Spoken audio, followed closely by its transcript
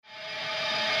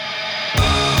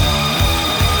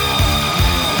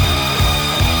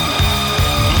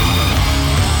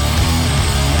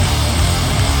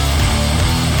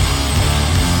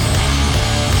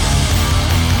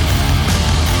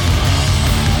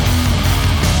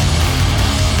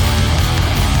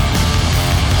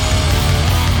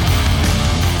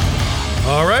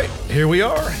Here we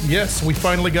are. Yes, we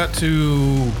finally got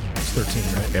to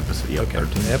 13, right? Episode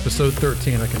 13. Episode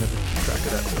 13. I can never keep track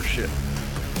of that for shit.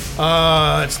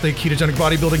 It's the Ketogenic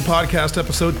Bodybuilding Podcast,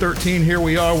 episode 13. Here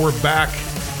we are. We're back.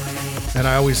 And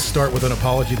I always start with an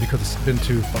apology because it's been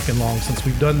too fucking long since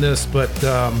we've done this. But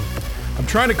I'm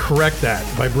trying to correct that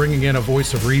by bringing in a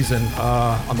voice of reason.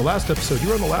 On the last episode, you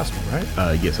were on the last one,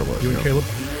 right? Yes, I was. You and Caleb?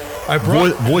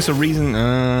 Voice of reason?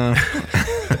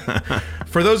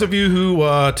 For those of you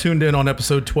who tuned in on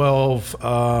episode 12,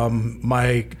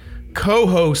 my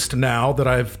co-host now that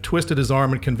I've twisted his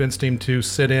arm and convinced him to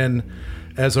sit in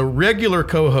as a regular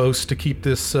co-host to keep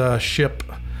this ship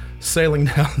sailing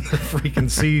down the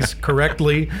freaking seas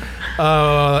correctly.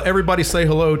 Everybody say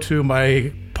hello to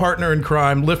my partner in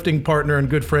crime, lifting partner and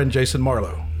good friend, Jason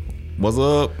Marlowe. What's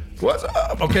up? What's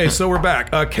up? Okay, so we're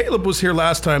back. Caleb was here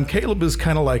last time. Caleb is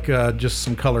kind of like just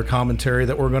some color commentary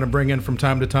that we're going to bring in from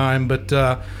time to time. But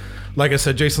like I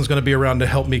said, Jason's going to be around to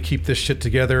help me keep this shit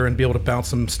together and be able to bounce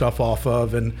some stuff off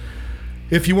of. And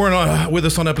if you weren't with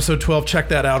us on episode 12, check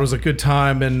that out. It was a good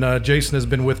time. And Jason has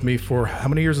been with me for, how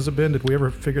many years has it been? Did we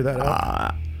ever figure that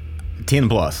out? 10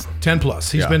 plus. 10 plus.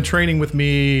 He's been training with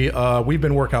me. We've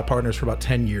been workout partners for about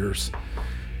 10 years.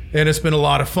 And it's been a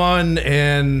lot of fun,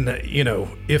 and, you know,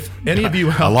 if any of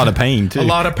you... A lot of pain, too. A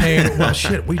lot of pain. Well,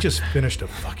 shit, we just finished a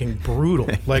fucking brutal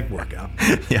leg workout.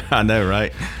 Yeah, I know,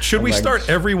 right? Should we start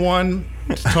everyone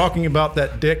talking about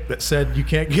that dick that said you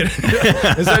can't get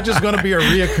it? Is that just going to be a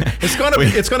it's going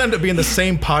to end up being the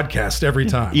same podcast every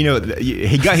time. You know,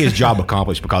 he got his job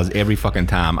accomplished because every fucking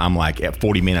time I'm like, at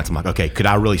 40 minutes, I'm like, okay, could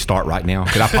I really start right now?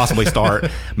 Could I possibly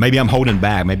start? Maybe I'm holding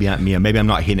back. Maybe I'm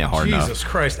not hitting it hard enough. Jesus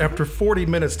Christ. After 40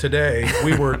 minutes today,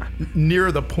 we were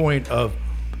near the point of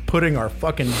putting our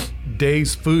fucking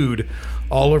day's food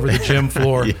all over the gym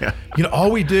floor. Yeah. You know,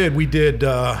 all we did,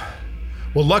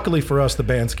 well, luckily for us, the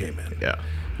bands came in. Yeah.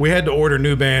 We had to order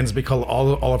new bands because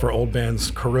all of our old bands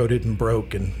corroded and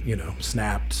broke and, you know,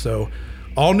 snapped. So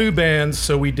all new bands.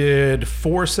 So we did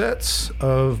 4 sets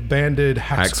of banded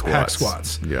hack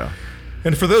squats. Yeah.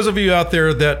 And for those of you out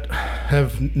there that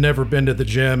have never been to the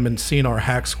gym and seen our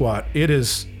hack squat, it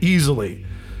is easily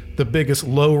the biggest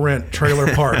low-rent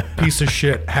trailer park piece of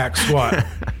shit hack squat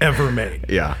ever made.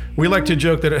 Yeah. We like to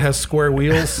joke that it has square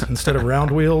wheels instead of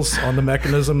round wheels on the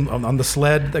mechanism, on the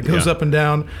sled that goes up and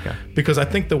down, because I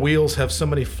think the wheels have so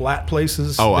many flat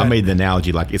places. Oh, I made the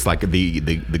analogy like it's like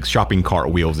the shopping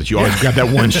cart wheels that you always got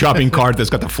that one shopping cart that's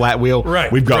got the flat wheel.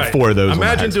 Right. We've got 4 of those.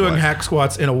 Imagine doing hack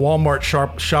squats in a Walmart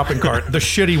shopping cart, the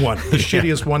shitty one, the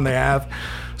shittiest one they have.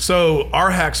 So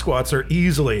our hack squats are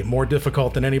easily more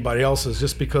difficult than anybody else's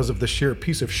just because of the sheer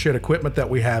piece of shit equipment that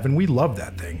we have, and we love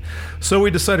that thing. So we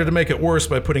decided to make it worse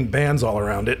by putting bands all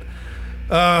around it.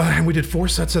 And we did 4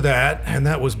 sets of that, and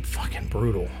that was fucking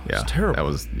brutal. It was terrible. That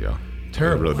was,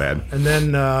 terrible. Really bad. And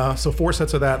then, so 4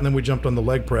 sets of that, and then we jumped on the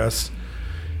leg press.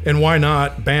 And why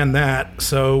not ban that?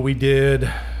 So we did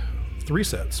 3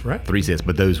 sets, right? 3 sets,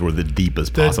 but those were the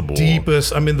deepest possible. The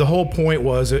deepest. I mean, the whole point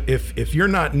was if you're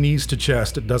not knees to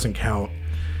chest, it doesn't count.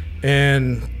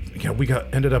 And we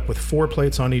ended up with 4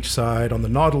 plates on each side on the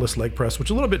Nautilus leg press, which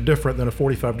is a little bit different than a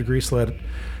 45-degree sled.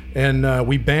 And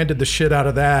we banded the shit out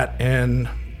of that. And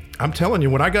I'm telling you,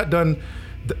 when I got done,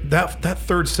 that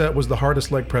 3rd set was the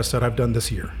hardest leg press set I've done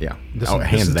this year. Yeah. This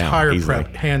entire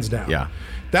prep, hands down. Yeah.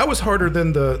 That was harder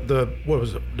than the what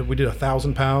was it? We did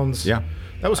 1,000 pounds. Yeah.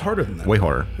 That was harder than that. Way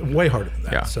harder. Way harder than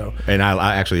that. Yeah. So. And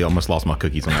I actually almost lost my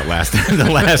cookies on that the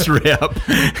last rep.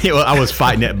 I was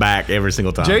fighting it back every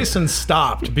single time. Jason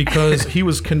stopped because he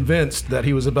was convinced that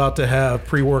he was about to have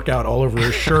pre-workout all over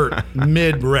his shirt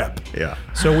mid-rep. Yeah.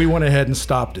 So we went ahead and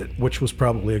stopped it, which was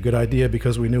probably a good idea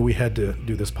because we knew we had to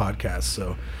do this podcast.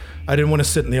 So I didn't want to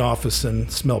sit in the office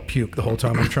and smell puke the whole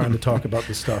time I'm trying to talk about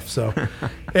this stuff. So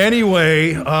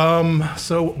anyway,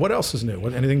 so what else is new?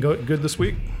 Anything good this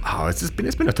week? Oh, it's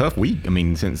been a tough week. I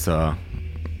mean, since I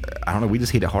don't know, we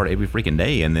just hit it hard every freaking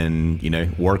day, and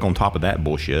then work on top of that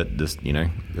bullshit. Just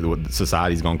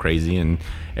society's gone crazy, and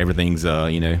everything's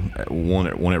want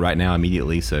it right now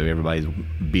immediately. So everybody's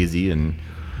busy. And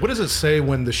what does it say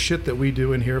when the shit that we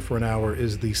do in here for an hour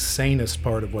is the sanest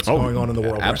part of what's going on in the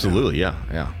world? Absolutely, right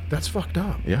now? yeah. That's fucked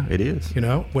up. Yeah, it is.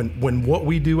 When what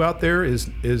we do out there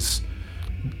is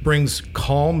brings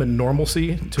calm and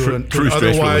normalcy to an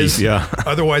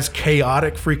otherwise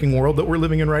chaotic freaking world that we're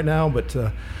living in right now. But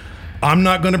I'm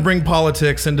not going to bring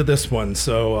politics into this one,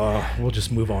 so we'll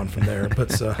just move on from there.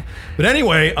 But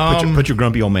anyway, put your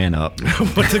grumpy old man up.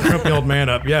 Put the grumpy old man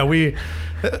up. Yeah,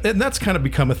 and that's kind of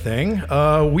become a thing.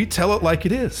 We tell it like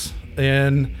it is,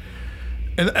 and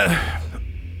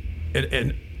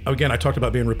again, I talked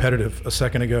about being repetitive a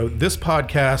second ago. This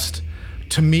podcast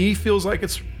to me feels like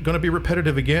it's going to be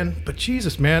repetitive again. But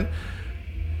Jesus, man,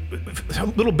 a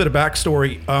little bit of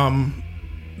backstory.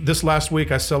 This last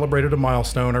week, I celebrated a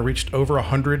milestone. I reached over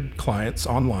 100 clients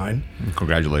online.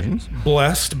 Congratulations.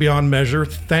 Blessed beyond measure.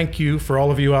 Thank you for all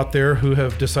of you out there who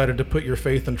have decided to put your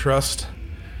faith and trust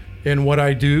in what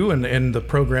I do and the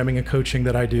programming and coaching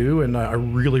that I do. And I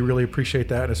really, really appreciate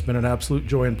that. It's been an absolute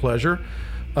joy and pleasure.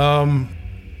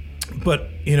 But,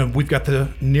 we've got I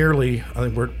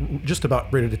think we're just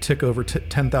about ready to tick over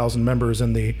 10,000 members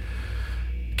in the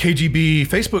KGB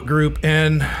Facebook group.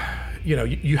 And,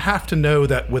 you have to know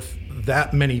that with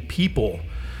that many people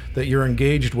that you're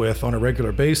engaged with on a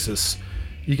regular basis,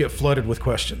 you get flooded with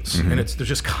questions. And they're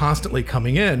just constantly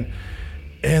coming in.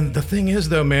 And the thing is,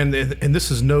 though, man, and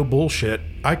this is no bullshit,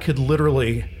 I could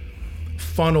literally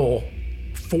funnel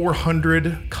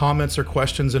 400 comments or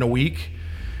questions in a week.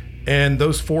 And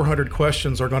those 400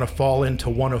 questions are going to fall into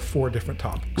one of 4 different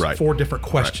topics, right. 4 different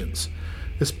questions.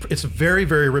 Right. It's very,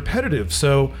 very repetitive.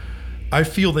 So I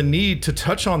feel the need to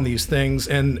touch on these things.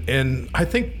 And I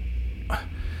think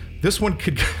this one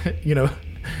could,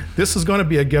 this is going to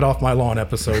be a get off my lawn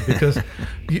episode because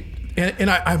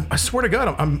I swear to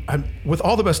God, I'm with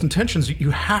all the best intentions,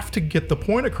 you have to get the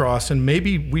point across, and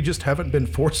maybe we just haven't been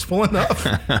forceful enough.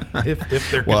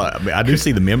 if they're I do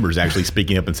see the members actually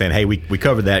speaking up and saying, "Hey, we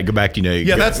covered that. Go back to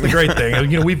Yeah, that's the great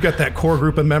thing. We've got that core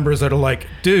group of members that are like,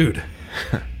 dude.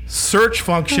 Search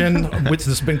function, which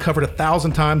has been covered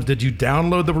 1,000 times. Did you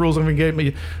download the rules of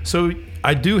engagement? So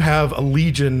I do have a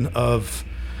legion of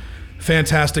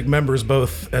fantastic members,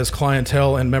 both as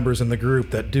clientele and members in the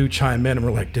group, that do chime in and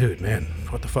we're like, dude, man,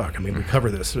 what the fuck? I mean, we cover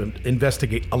this.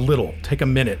 Investigate a little. Take a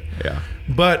minute. Yeah.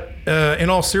 But in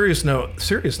all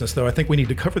seriousness, though, I think we need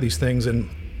to cover these things and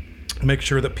make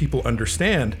sure that people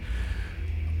understand.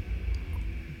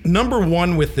 Number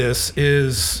one with this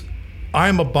is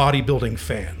I'm a bodybuilding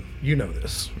fan. You know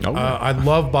this. Oh. I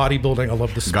love bodybuilding. I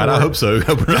love the sport. God, I hope so.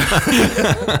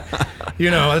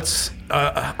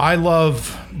 I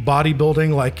love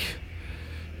bodybuilding like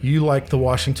you like the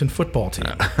Washington football team.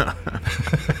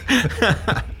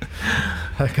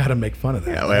 I got to make fun of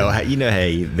that. Yeah, well,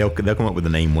 hey, they'll come up with a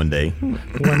name one day. One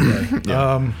day.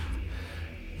 Yeah.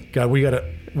 God, we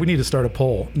need to start a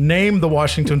poll. Name the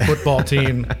Washington football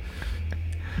team.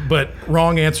 But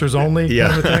wrong answers only,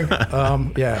 kind of a thing.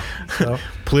 Yeah. So.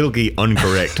 Politically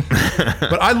incorrect.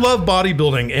 But I love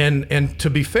bodybuilding, and to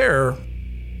be fair,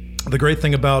 the great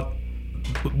thing about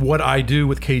what I do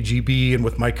with KGB and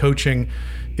with my coaching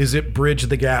is it bridged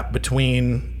the gap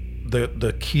between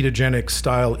the ketogenic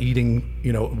style eating,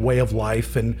 way of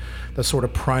life and the sort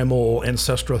of primal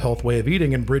ancestral health way of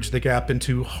eating, and bridged the gap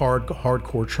into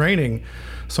hardcore training,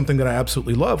 something that I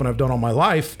absolutely love and I've done all my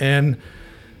life. And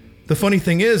the funny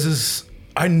thing is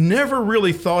I never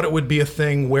really thought it would be a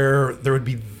thing where there would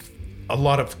be a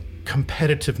lot of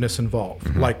competitiveness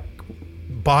involved, like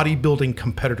bodybuilding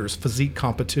competitors, physique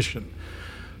competition.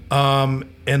 And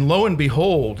lo and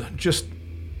behold, just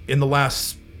in the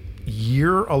last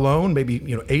year alone,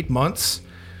 maybe 8 months,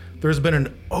 there's been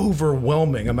an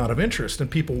overwhelming amount of interest in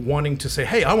people wanting to say,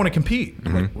 hey, I want to compete.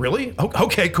 I'm like, really?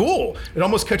 Okay, cool. It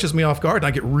almost catches me off guard, and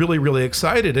I get really, really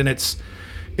excited. And it's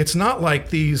not like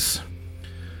these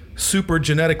super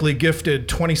genetically gifted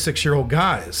 26-year-old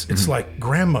guys. It's like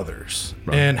grandmothers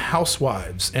and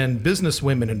housewives and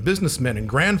businesswomen and businessmen and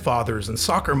grandfathers and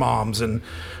soccer moms and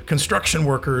construction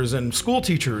workers and school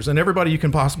teachers and everybody you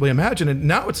can possibly imagine. And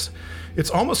now it's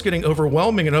almost getting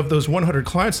overwhelming. And of those 100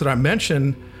 clients that I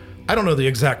mentioned, I don't know the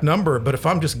exact number, but if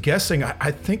I'm just guessing,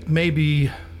 I think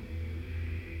I've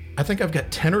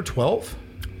got 10 or 12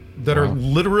 that are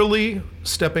literally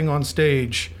stepping on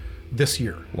stage this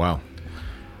year. Wow.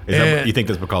 You think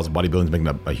that's because bodybuilding's making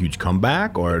a huge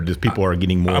comeback, or just people are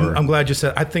getting more? I'm glad you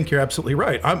said. I think you're absolutely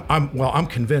right. I'm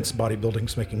convinced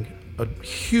bodybuilding's making a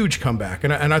huge comeback,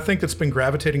 and I think it's been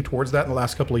gravitating towards that in the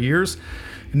last couple of years.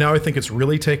 Now I think it's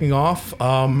really taking off.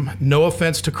 No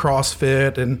offense to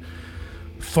CrossFit and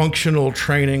functional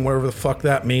training, whatever the fuck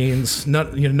that means.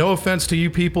 No offense to you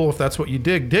people if that's what you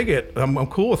dig it. I'm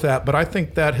cool with that, but I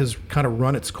think that has kind of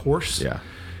run its course. Yeah.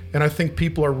 And I think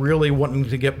people are really wanting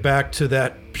to get back to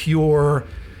that pure,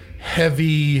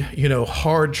 heavy,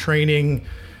 hard training,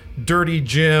 dirty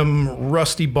gym,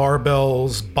 rusty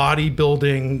barbells,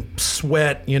 bodybuilding,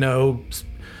 sweat, the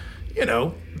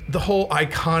whole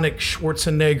iconic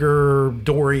Schwarzenegger,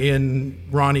 Dorian,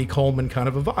 Ronnie Coleman kind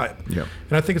of a vibe. Yep.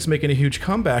 And I think it's making a huge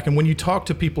comeback. And when you talk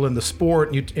to people in the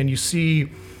sport and you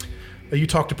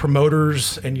talk to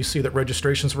promoters and you see that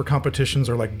registrations for competitions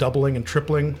are like doubling and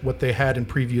tripling what they had in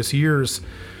previous years,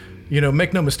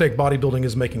 make no mistake, bodybuilding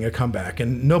is making a comeback,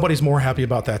 and nobody's more happy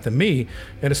about that than me.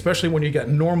 And especially when you get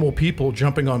normal people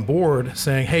jumping on board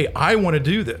saying, hey, I want to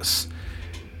do this.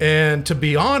 And to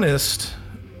be honest,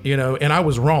 and I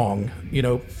was wrong,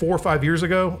 4 or 5 years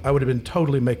ago, I would have been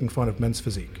totally making fun of men's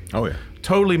physique. Oh, yeah.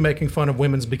 Totally making fun of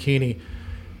women's bikini.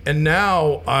 And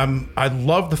now I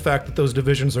love the fact that those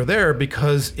divisions are there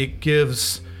because it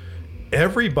gives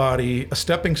everybody a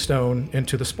stepping stone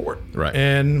into the sport. Right.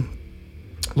 And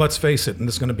let's face it, and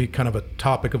this is going to be kind of a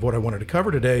topic of what I wanted to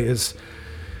cover today is,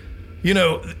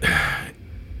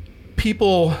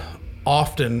 people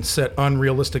often set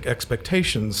unrealistic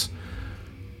expectations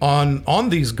on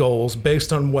these goals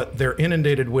based on what they're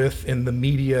inundated with in the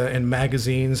media and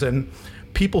magazines, and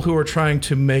people who are trying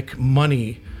to make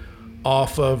money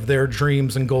off of their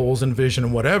dreams and goals and vision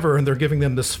and whatever, and they're giving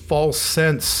them this false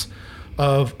sense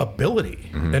of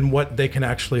ability and what they can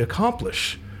actually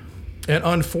accomplish. And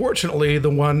unfortunately,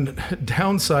 the one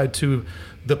downside to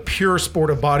the pure sport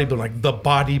of bodybuilding, like the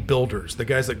bodybuilders, the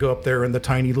guys that go up there in the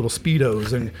tiny little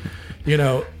Speedos and,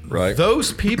 right.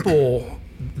 Those people,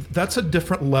 that's a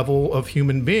different level of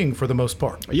human being for the most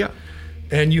part. Yeah.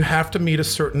 And you have to meet a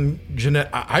certain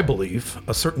I believe,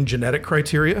 a certain genetic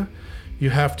criteria. You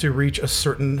have to reach a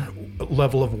certain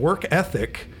level of work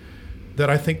ethic that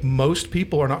I think most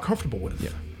people are not comfortable with. Yeah.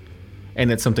 And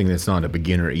that's something that's not a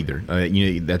beginner either.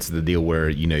 That's the deal where,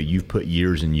 you've put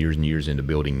years and years and years into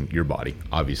building your body,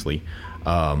 obviously.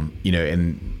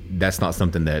 And that's not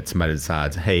something that somebody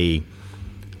decides, hey,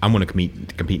 I'm going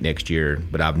to compete next year,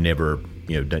 but I've never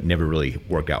really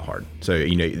worked out hard. So,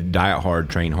 diet hard,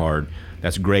 train hard.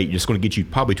 That's great. Just going to get you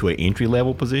probably to an entry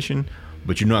level position,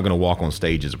 but you're not going to walk on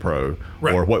stage as a pro,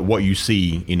 right. Or what you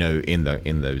see, in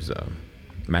those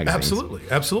magazines.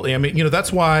 Absolutely. I mean,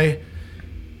 that's why,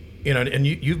 and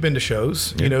you've been to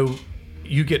shows, yeah.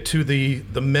 You get to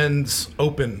the men's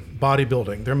open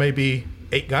bodybuilding. There may be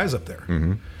 8 guys up there.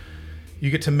 Mm-hmm.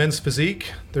 You get to men's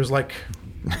physique. There's like,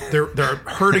 they're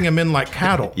herding them in like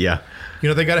cattle. Yeah.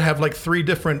 They got to have like 3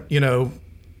 different,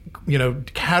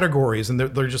 categories, and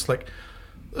they're just like,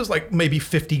 there's like maybe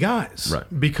 50 guys.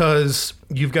 Right. Because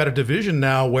you've got a division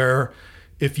now where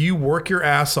if you work your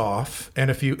ass off,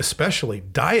 and if you especially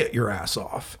diet your ass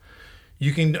off,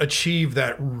 you can achieve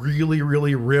that really,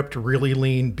 really ripped, really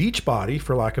lean beach body,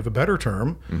 for lack of a better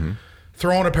term. Mm-hmm.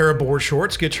 Throw on a pair of board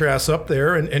shorts, get your ass up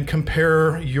there, and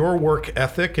compare your work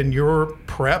ethic and your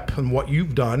prep and what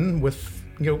you've done with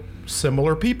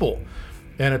similar people.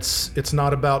 And it's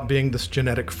not about being this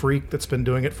genetic freak that's been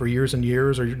doing it for years and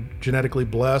years, or you're genetically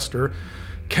blessed or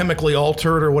chemically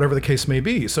altered or whatever the case may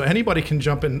be. So anybody can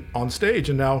jump in on stage,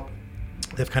 and now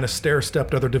they've kind of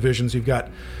stair-stepped other divisions. You've got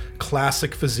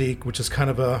classic physique, which is kind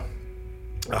of a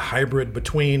hybrid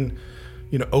between,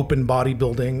 open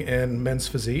bodybuilding and men's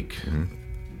physique.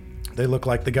 Mm-hmm. They look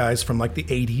like the guys from like the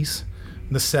 80s,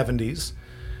 the 70s.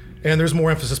 And there's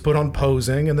more emphasis put on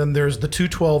posing. And then there's the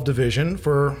 212 division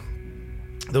for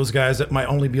those guys that might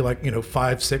only be like,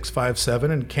 5'6",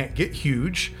 5'7", and can't get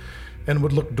huge and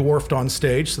would look dwarfed on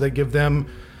stage. So they give them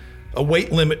a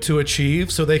weight limit to achieve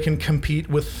so they can compete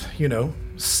with,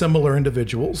 similar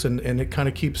individuals, and it kind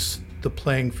of keeps the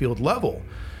playing field level,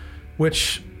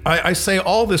 which I say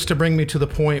all this to bring me to the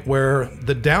point where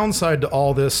the downside to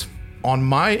all this on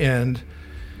my end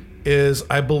is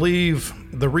I believe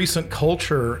the recent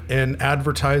culture in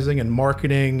advertising and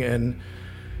marketing and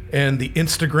the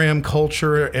Instagram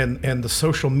culture and the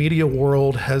social media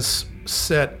world has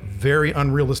set very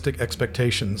unrealistic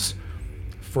expectations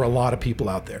for a lot of people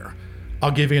out there. I'll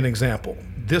give you an example.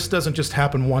 This doesn't just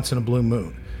happen once in a blue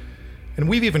moon. And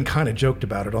we've even kind of joked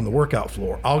about it on the workout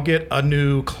floor. I'll get a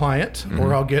new client, mm-hmm.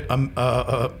 or I'll get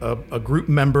a group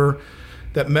member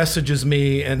that messages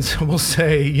me and will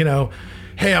say,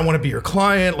 hey, I want to be your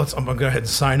client. I'm going to go ahead and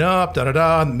sign up,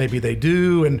 da-da-da. And maybe they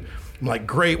do. And I'm like,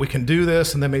 great, we can do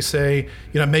this. And then they say,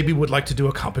 maybe would like to do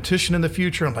a competition in the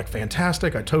future. I'm like,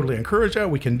 fantastic. I totally encourage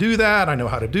that. We can do that. I know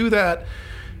how to do that.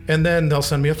 And then they'll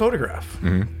send me a photograph.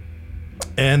 Mm-hmm.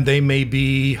 And they may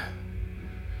be,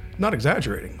 not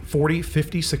exaggerating, 40,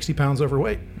 50, 60 pounds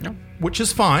overweight, which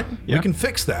is fine. Yeah. We can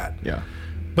fix that. Yeah.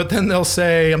 But then they'll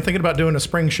say, I'm thinking about doing a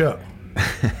spring show.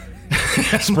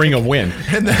 Spring of when?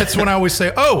 And that's when I always say,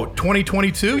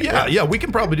 2022? Yeah, we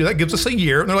can probably do that. Gives us a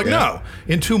year. And they're like, no,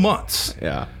 in 2 months.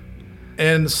 Yeah.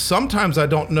 And sometimes I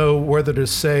don't know whether to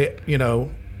say,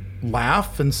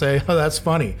 laugh and say, oh, that's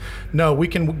funny. No, we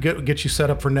can get you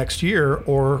set up for next year,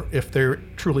 or if they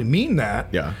truly mean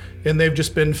that, yeah, and they've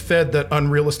just been fed that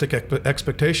unrealistic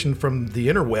expectation from the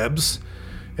interwebs,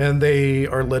 and they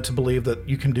are led to believe that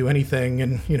you can do anything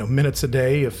in minutes a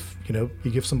day if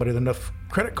you give somebody enough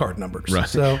credit card numbers. Right.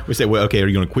 So we say, well, okay, are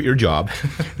you going to quit your job?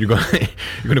 You're going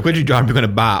to quit your job. You're going to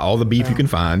buy all the beef you can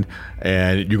find,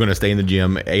 and you're going to stay in the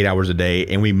gym 8 hours a day,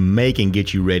 and we can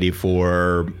get you ready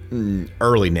for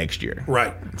early next year.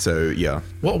 Right. So yeah.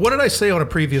 Well, what did I say on a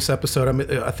previous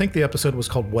episode? I think the episode was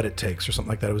called "What It Takes" or something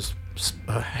like that. It was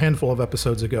a handful of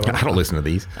episodes ago. I don't listen to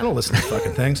these. I don't listen to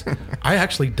fucking things. I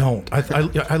actually don't.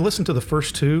 I listened to the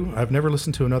first two. I've never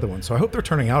listened to another one, so I hope they're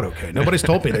turning out okay. Nobody's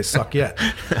told me they suck yet.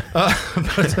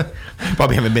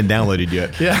 Probably haven't been downloaded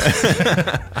yet. Yeah.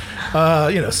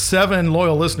 7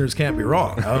 loyal listeners can't be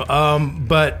wrong.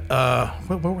 What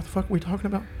the fuck are we talking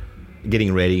about?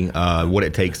 Getting ready, what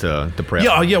it takes to prep.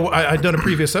 Yeah. I'd done a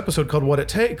previous episode called "What It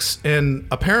Takes," and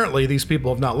apparently these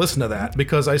people have not listened to that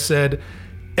because I said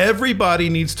everybody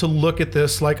needs to look at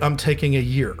this like I'm taking a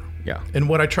year. Yeah. And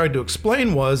what I tried to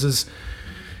explain is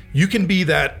you can be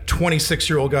that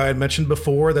 26-year-old guy I mentioned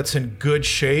before that's in good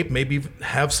shape, maybe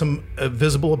have some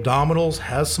visible abdominals,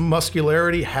 has some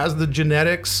muscularity, has the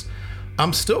genetics.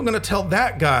 I'm still going to tell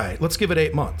that guy, let's give it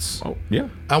 8 months. Oh, yeah.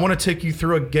 I want to take you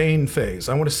through a gain phase.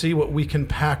 I want to see what we can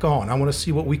pack on. I want to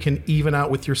see what we can even out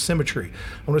with your symmetry.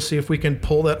 I want to see if we can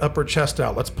pull that upper chest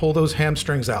out. Let's pull those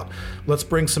hamstrings out. Let's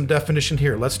bring some definition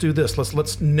here. Let's do this.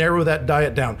 Let's narrow that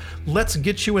diet down. Let's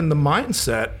get you in the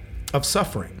mindset of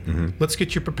suffering. Mm-hmm. Let's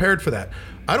get you prepared for that.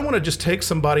 I don't want to just take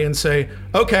somebody and say,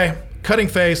 okay, cutting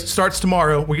phase starts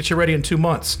tomorrow. We'll get you ready in 2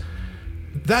 months.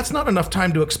 That's not enough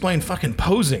time to explain fucking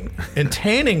posing and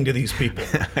tanning to these people.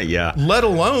 Yeah. Let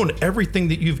alone everything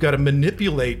that you've got to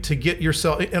manipulate to get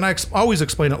yourself. And I always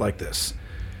explain it like this.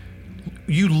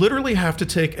 You literally have to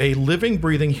take a living,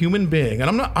 breathing human being,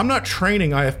 and I'm not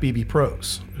training IFBB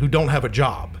pros who don't have a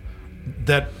job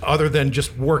that other than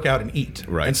just work out and eat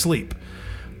and sleep.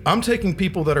 I'm taking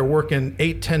people that are working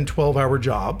 8, 10, 12-hour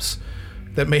jobs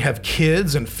that may have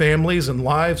kids and families and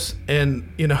lives,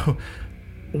 and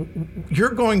you're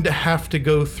going to have to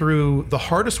go through the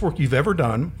hardest work you've ever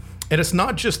done. And it's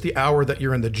not just the hour that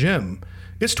you're in the gym.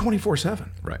 It's 24/7.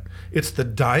 Right. It's the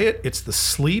diet, it's the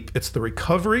sleep, it's the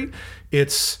recovery.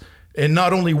 And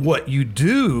not only what you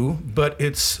do, but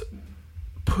it's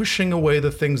pushing away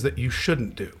the things that you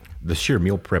shouldn't do. The sheer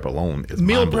meal prep alone is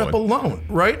meal mind-blowing. prep alone,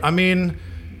 right? I mean,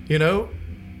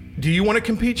 do you want to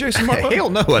compete, Jason Martha? Hell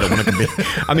no, I don't want to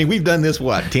compete. I mean, we've done this,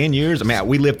 10 years? I mean,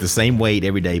 we lift the same weight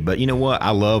every day, but you know what? I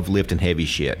love lifting heavy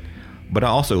shit, but I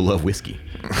also love whiskey.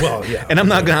 Well, yeah. And it's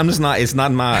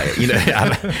not my,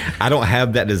 I don't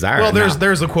have that desire. Well,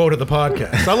 there's a quote of the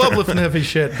podcast. I love lifting heavy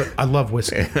shit, but I love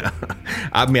whiskey.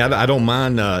 I mean, I don't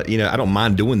mind, I don't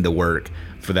mind doing the work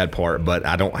for that part, but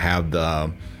I don't have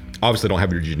obviously don't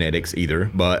have your genetics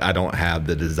either, but I don't have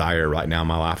the desire right now in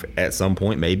my life. At some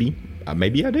point, maybe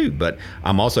I do, but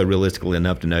I'm also realistically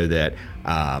enough to know that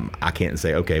I can't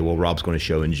say, okay, well, Rob's going to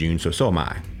show in June, so am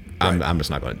I. Right. I'm just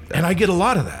not going to. And I get a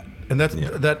lot of that. And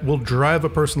that will drive a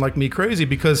person like me crazy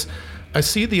because I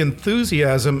see the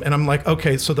enthusiasm and I'm like,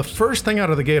 okay, so the first thing out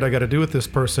of the gate I got to do with this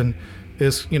person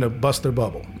is, bust their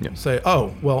bubble. Yeah. Say,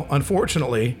 oh, well,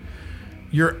 unfortunately,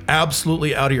 you're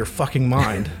absolutely out of your fucking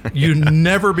mind. You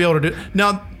never be able to do.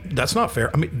 Now, that's not fair.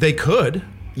 I mean, they could.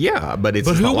 Yeah, but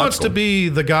who wants to be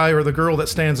the guy or the girl that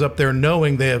stands up there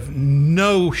knowing they have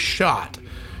no shot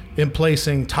in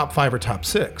placing top 5 or top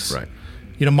 6? Right.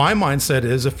 My mindset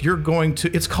is if you're going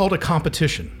to, it's called a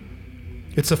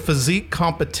competition. It's a physique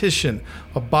competition,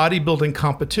 a bodybuilding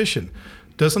competition.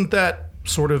 Doesn't that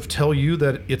sort of tell you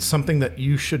that it's something that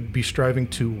you should be striving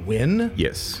to win?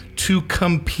 Yes. To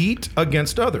compete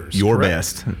against others. Your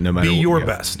best, no matter what. Be your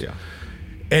best. Yeah.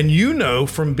 And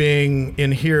from being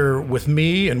in here with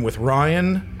me and with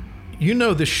Ryan,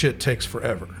 this shit takes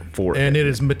forever. And it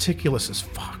is meticulous as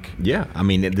fuck. Yeah, I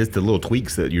mean, it's the little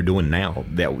tweaks that you're doing now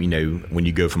that when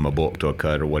you go from a bulk to a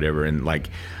cut or whatever, and like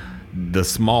the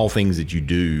small things that you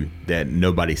do that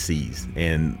nobody sees,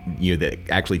 and that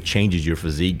actually changes your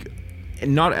physique.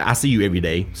 And I see you every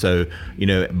day, so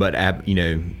but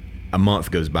a month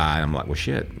goes by, and I'm like, well,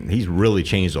 shit, he's really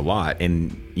changed a lot,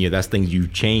 and that's things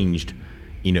you've changed,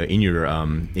 in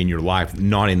your life,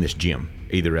 not in this gym.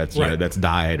 Either that's that's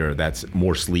diet or that's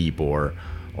more sleep or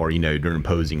during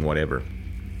posing, whatever.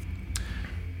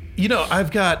 I've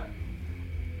got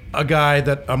a guy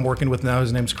that I'm working with now.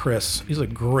 His name's Chris. He's a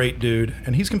great dude,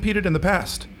 and he's competed in the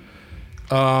past.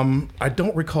 I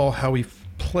don't recall how he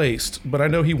placed, but I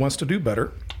know he wants to do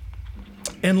better.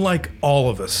 And like all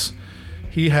of us,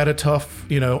 he had a tough,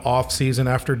 off season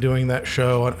after doing that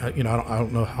show. I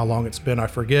don't know how long it's been. I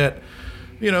forget.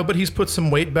 But he's put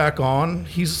some weight back on.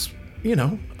 He's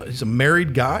a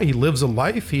married guy. He lives a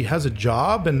life. He has a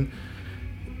job, and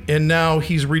And now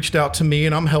he's reached out to me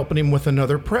and I'm helping him with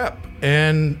another prep.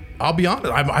 And I'll be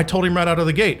honest, I told him right out of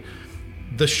the gate,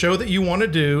 the show that you want to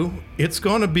do, it's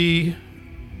going to be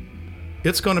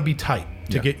tight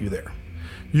to get you there.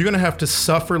 You're going to have to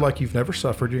suffer like you've never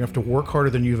suffered. You're going to have to work harder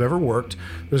than you've ever worked.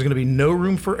 There's going to be no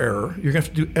room for error. You're going to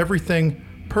have to do everything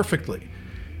perfectly.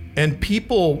 And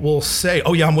people will say,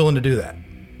 oh yeah, I'm willing to do that.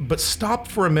 But stop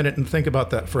for a minute and think about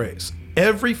that phrase.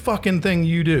 Every fucking thing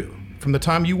you do, from the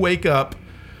time you wake up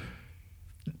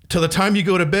to the time you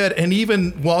go to bed, and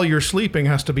even while you're sleeping,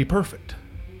 has to be perfect.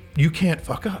 You can't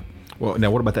fuck up. Well,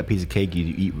 now what about that piece of cake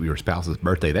you eat for your spouse's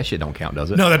birthday? That shit don't count, does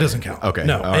it? No, that doesn't count. Okay.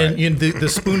 No. All And right. you know, the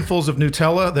spoonfuls of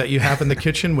Nutella that you have in the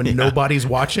kitchen when nobody's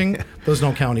watching, those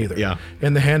don't count either. Yeah.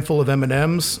 And the handful of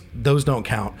M&Ms, those don't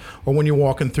count. Or when you're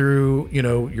walking through, you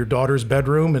know, your daughter's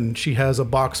bedroom and she has a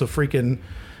box of freaking,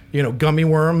 you know, gummy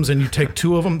worms and you take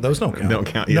 2 of them, those don't count. Don't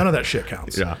count, yeah. None of that shit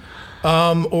counts. Yeah.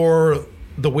 Or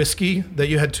the whiskey that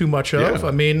you had too much of. Yeah.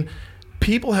 I mean,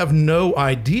 people have no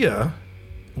idea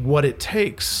what it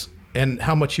takes and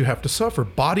how much you have to suffer.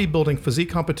 Bodybuilding physique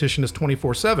competition is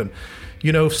 24/7.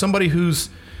 You know, somebody who's,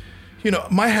 you know,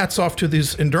 my hat's off to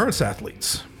these endurance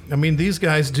athletes. I mean, these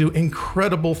guys do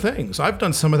incredible things. I've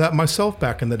done some of that myself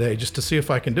back in the day just to see if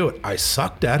I can do it. I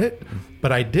sucked at it,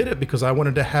 but I did it because I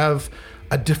wanted to have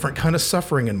a different kind of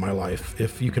suffering in my life,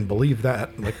 if you can believe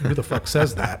that. Like, who the fuck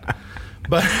says that?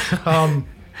 But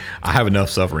I have enough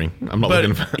suffering. I'm not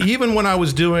looking for even when I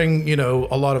was doing, you know,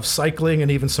 a lot of cycling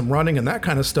and even some running and that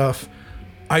kind of stuff,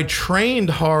 I trained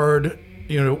hard,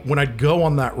 you know, when I'd go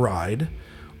on that ride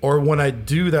or when I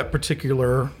do that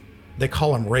particular, they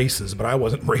call them races, but I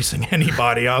wasn't racing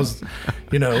anybody. I was,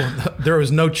 you know, there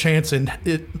was no chance in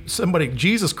it. Somebody,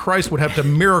 Jesus Christ, would have to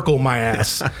miracle my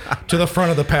ass to the front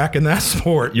of the pack in that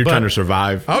sport. You're But trying to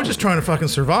survive. I was just trying to fucking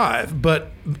survive.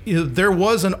 But you know, there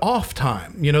was an off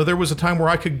time. You know, there was a time where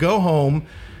I could go home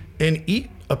and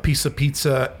eat a piece of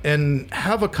pizza and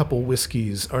have a couple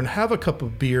whiskeys or have a cup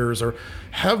of beers or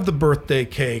have the birthday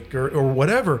cake or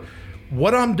whatever.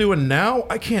 What I'm doing now,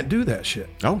 I can't do that shit.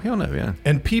 Oh, hell no, yeah.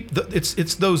 And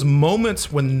it's those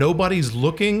moments when nobody's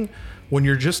looking, when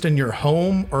you're just in your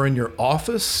home or in your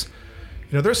office.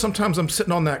 You know, there's sometimes I'm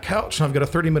sitting on that couch and I've got a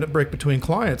 30-minute break between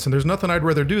clients and there's nothing I'd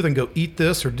rather do than go eat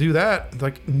this or do that.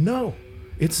 Like, no,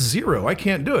 it's zero. I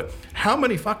can't do it. How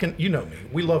many fucking, you know me,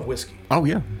 we love whiskey. Oh,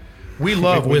 yeah. We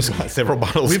love whiskey. Got several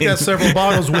bottles. We've got several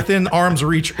bottles within arm's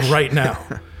reach right now.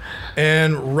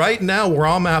 And right now, where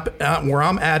I'm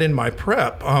at in my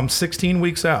prep, 16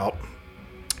 weeks out,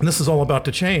 and this is all about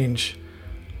to change.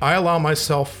 I allow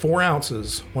myself 4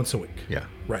 ounces once a week. Yeah.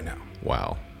 Right now,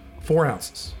 Wow. 4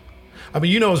 ounces. I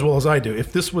mean, you know as well as I do.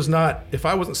 If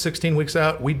I wasn't 16 weeks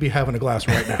out, we'd be having a glass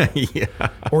right now, Yeah.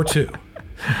 or 2.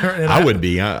 And I would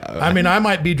be. I mean, I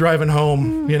might be driving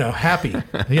home, you know, happy,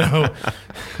 you know,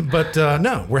 but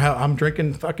no, I'm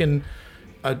drinking fucking.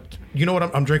 You know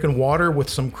what? I'm drinking water with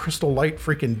some Crystal Light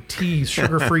freaking tea,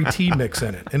 sugar-free tea mix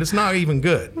in it, and it's not even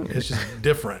good. It's just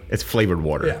different. It's flavored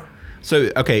water. Yeah. So,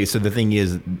 okay, so the thing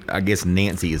is, I guess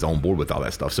Nancy is on board with all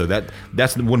that stuff. So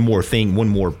that's one more thing, one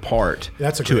more part.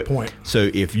 That's a to good it. point.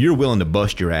 So if you're willing to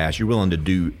bust your ass, you're willing to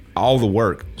do all the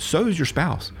work, so is your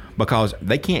spouse. Because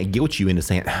they can't guilt you into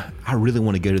saying, I really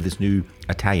want to go to this new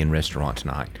Italian restaurant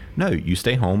tonight. No, you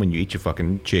stay home and you eat your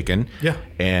fucking chicken. Yeah.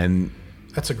 And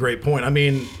That's a great point. I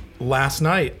mean, last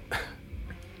night,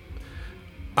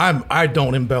 I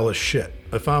don't embellish shit.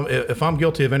 If I'm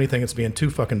guilty of anything, it's being too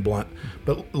fucking blunt.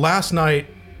 But last night,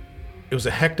 it was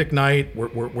a hectic night.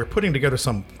 We're putting together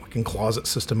some fucking closet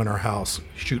system in our house.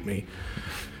 Shoot me.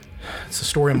 It's the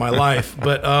story of my life.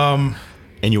 But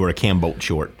and you were a cam bolt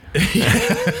short.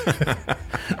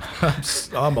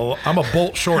 I'm a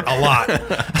bolt short a lot.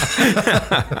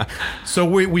 So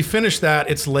we finished that.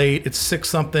 It's late. It's 6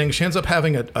 something. She ends up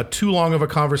having a too long of a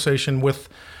conversation with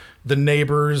the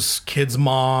neighbor's kid's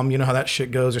mom. You know how that shit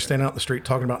goes. They're standing out in the street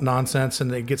talking about nonsense,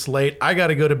 and it gets late. I got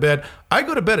to go to bed. I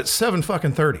go to bed at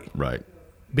 7:30. Right.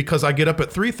 Because I get up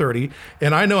at 3:30,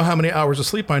 and I know how many hours of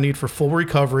sleep I need for full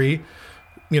recovery.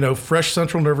 You know, fresh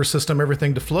central nervous system,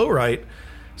 everything to flow right.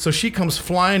 So she comes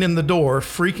flying in the door,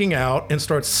 freaking out, and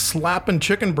starts slapping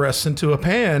chicken breasts into a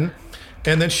pan.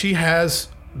 And then she has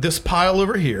this pile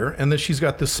over here, and then she's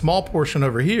got this small portion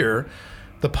over here.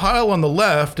 The pile on the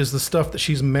left is the stuff that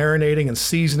she's marinating and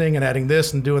seasoning and adding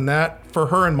this and doing that for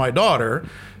her and my daughter.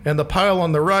 And the pile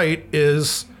on the right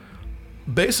is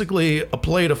basically a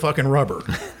plate of fucking rubber.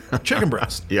 Chicken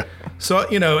breast. Yeah. So,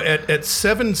 you know, at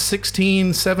 7:16,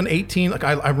 7:18, like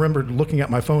I remember looking at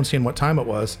my phone, seeing what time it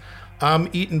was. I'm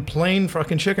eating plain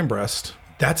fucking chicken breast.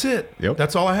 That's it. Yep.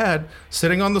 That's all I had.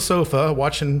 Sitting on the sofa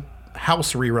watching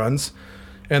House reruns.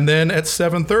 And then at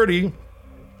 7:30,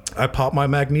 I pop my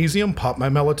magnesium, pop my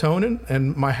melatonin,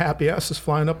 and my happy ass is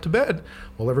flying up to bed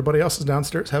while everybody else is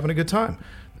downstairs having a good time.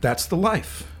 That's the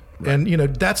life. Right.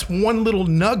 And, that's one little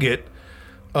nugget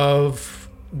of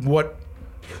what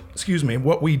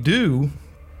we do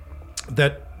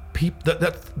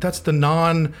that's the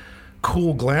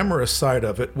non-cool glamorous side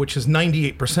of it, which is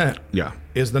 98%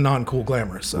 is the non-cool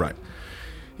glamorous side. Right.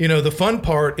 The fun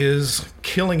part is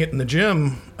killing it in the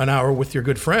gym an hour with your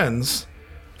good friends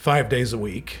 5 days a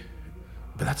week,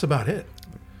 but that's about it.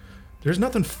 There's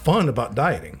nothing fun about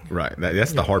dieting. Right.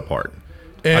 That's the hard part.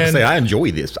 And like I say, I enjoy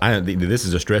this. This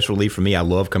is a stress relief for me. I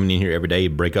love coming in here every day,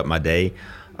 break up my day,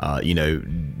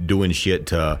 doing shit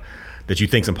that you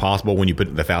think's impossible when you put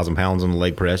the 1,000 pounds on the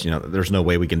leg press. There's no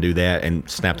way we can do that and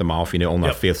snap them off, on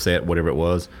our fifth set, whatever it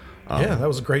was. Yeah, that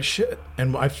was great shit.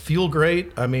 And I feel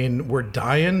great. I mean, we're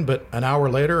dying, but an hour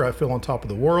later, I feel on top of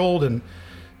the world and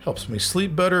helps me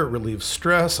sleep better. It relieves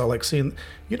stress. I like seeing,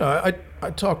 I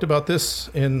talked about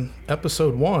this in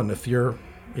episode 1. If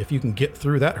you can get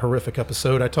through that horrific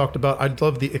episode, I talked about, I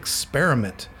love the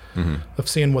experiment of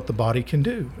seeing what the body can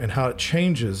do and how it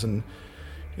changes. And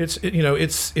it's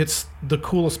the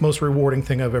coolest, most rewarding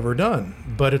thing I've ever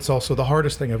done, but it's also the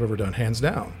hardest thing I've ever done, hands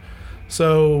down.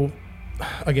 So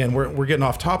again, we're getting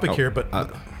off topic here, but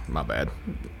my bad.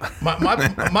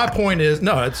 my point is,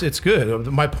 no, it's good.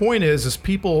 My point is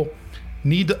people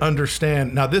need to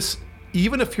understand now this,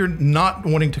 even if you're not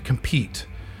wanting to compete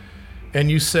and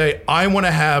you say, I want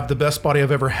to have the best body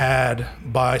I've ever had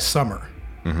by summer.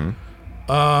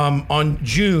 On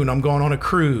June, I'm going on a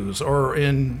cruise, or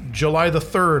in July the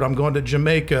 3rd, I'm going to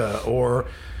Jamaica, or,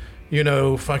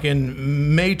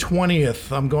 fucking May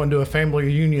 20th, I'm going to a family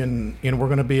reunion and we're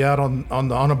going to be out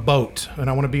on a boat and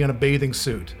I want to be in a bathing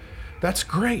suit. That's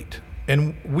great.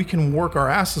 And we can work our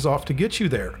asses off to get you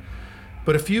there.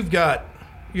 But if you've got,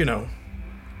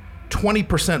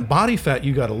 20% body fat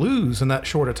you got to lose in that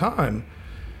short a time,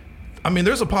 I mean,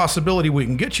 there's a possibility we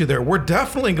can get you there. We're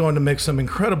definitely going to make some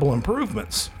incredible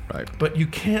improvements. Right. But you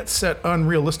can't set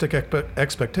unrealistic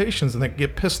expectations and then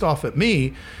get pissed off at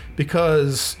me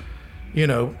because,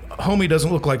 homie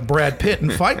doesn't look like Brad Pitt in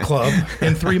Fight Club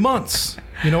in 3 months.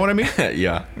 You know what I mean?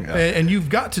 Yeah. And you've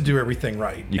got to do everything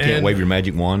right. You can't wave your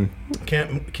magic wand.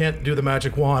 Can't do the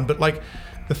magic wand. But like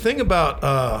the thing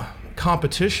about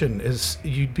competition is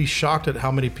you'd be shocked at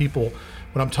how many people,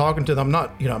 when I'm talking to them,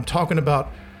 I'm talking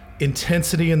about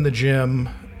intensity in the gym,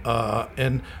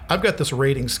 and I've got this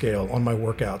rating scale on my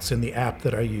workouts in the app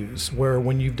that I use, where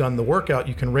when you've done the workout,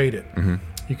 you can rate it.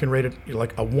 You can rate it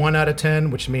like a 1 out of 10,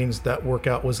 which means that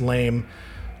workout was lame,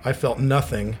 I felt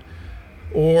nothing,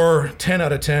 or 10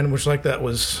 out of 10, which that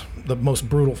was the most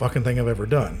brutal fucking thing I've ever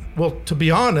done. Well, to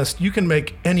be honest, you can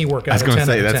make any workout. I was going to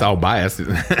say that's all biased.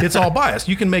 It's all biased.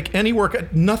 You can make any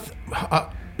workout. Nothing.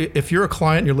 If you're a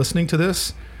client, you're listening to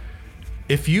this.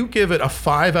 If you give it a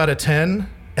 5 out of 10,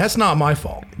 that's not my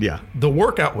fault. Yeah. The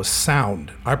workout was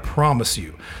sound. I promise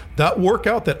you. That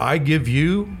workout that I give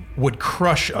you would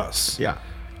crush us. Yeah.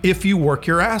 If you work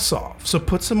your ass off. So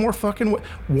put some more fucking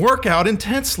work out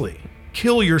intensely.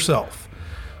 Kill yourself.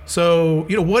 So,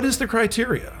 what is the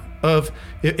criteria of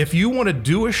if you want to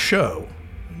do a show?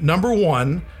 Number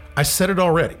one, I said it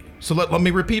already. So let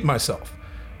me repeat myself.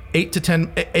 8 to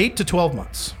 12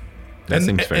 months. That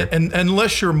seems fair. And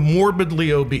unless you're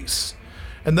morbidly obese.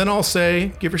 And then I'll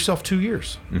say, give yourself 2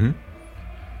 years.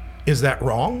 Is that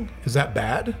wrong? Is that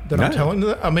bad that I'm telling you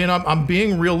that? I mean, I'm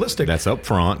being realistic. That's up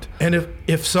front. And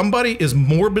if somebody is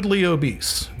morbidly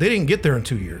obese, they didn't get there in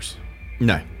 2 years.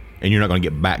 No. And you're not going to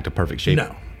get back to perfect shape.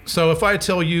 No. So if I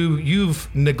tell you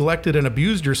you've neglected and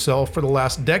abused yourself for the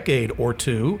last decade or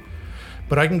two,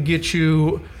 but I can get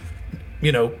you,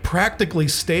 practically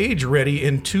stage ready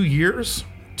in 2 years,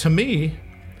 to me,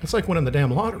 it's like winning the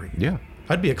damn lottery. Yeah.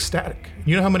 I'd be ecstatic.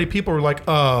 You know how many people are like,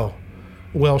 oh,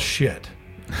 well, shit.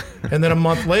 And then a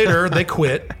month later, they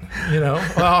quit.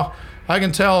 Well, I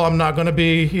can tell I'm not going to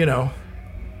be, I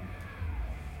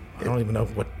don't even know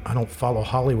I don't follow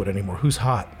Hollywood anymore. Who's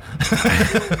hot?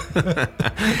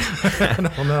 I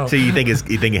don't know. So you think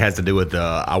it has to do with the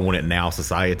I want it now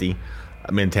society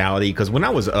mentality? Because when I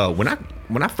was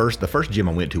the first gym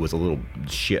I went to was a little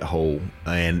shithole,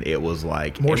 and it was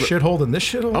like more shithole than this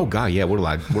shithole. Oh god, yeah, we're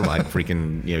like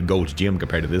freaking Gold's Gym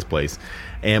compared to this place.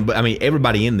 But I mean,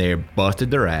 everybody in there busted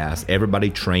their ass.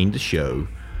 Everybody trained to show,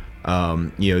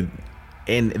 and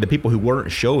the people who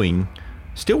weren't showing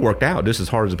still worked out just as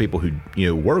hard as the people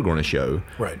who were going to show.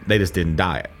 Right. They just didn't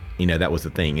diet. That was the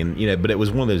thing. And but it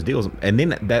was one of those deals. And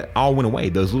then that all went away.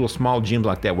 Those little small gyms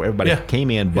like that where everybody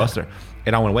came in, busted,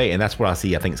 it all went away. And that's what I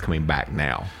see. I think it's coming back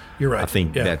now. You're right. I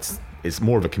think that's it's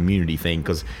more of a community thing,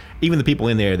 because even the people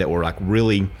in there that were like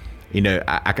really, you know,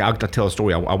 I'll tell a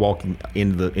story. I walked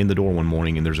in the door one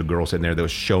morning, and there's a girl sitting there that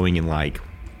was showing in like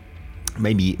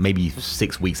maybe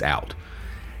 6 weeks out.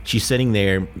 She's sitting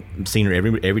there, seen her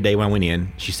every day when I went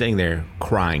in. She's sitting there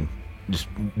crying, just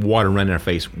water running her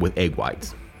face with egg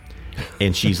whites.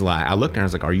 And she's like, I looked at her, I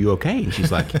was like, are you okay? And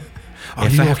she's like, if I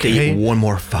have to eat one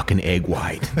more fucking egg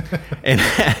white. And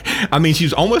I mean, she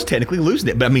was almost technically losing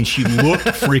it, but I mean, she looked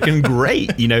freaking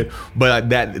great, you know,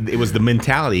 but it was the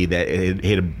mentality that it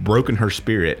had broken her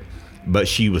spirit, but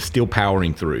she was still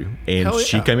powering through, and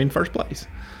she came in first place.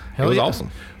 It was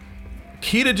awesome.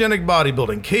 Ketogenic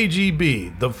Bodybuilding,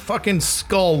 KGB, the fucking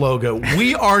skull logo.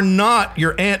 We are not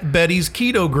your Aunt Betty's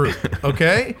keto group,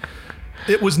 okay?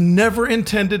 It was never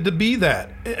intended to be that.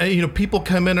 You know, people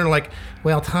come in and are like,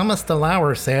 well, Thomas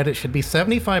DeLauer said it should be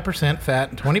 75% fat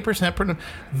and 20% protein.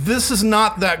 This is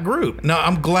not that group. Now,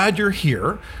 I'm glad you're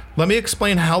here. Let me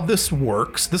explain how this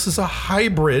works. This is a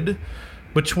hybrid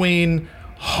between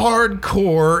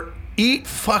hardcore eat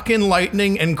fucking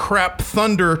lightning and crap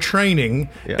thunder training,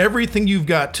 everything you've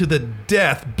got to the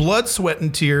death, blood, sweat,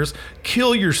 and tears,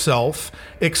 kill yourself,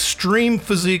 extreme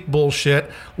physique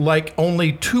bullshit like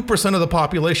only 2% of the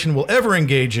population will ever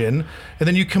engage in. And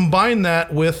then you combine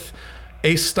that with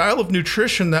a style of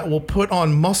nutrition that will put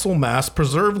on muscle mass,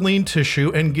 preserve lean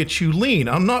tissue, and get you lean.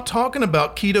 I'm not talking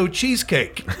about keto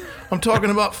cheesecake. I'm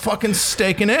talking about fucking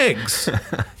steak and eggs.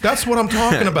 That's what I'm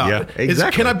talking about. Yeah,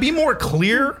 exactly. Can I be more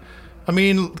clear? I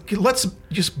mean, let's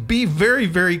just be very,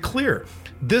 very clear.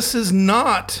 This is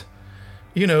not,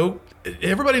 you know,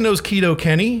 everybody knows Keto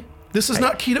Kenny. This is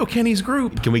not Keto Kenny's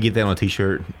group. Can we get that on a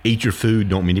t-shirt? Eat your food,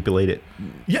 don't manipulate it.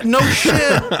 Yeah, no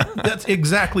shit. That's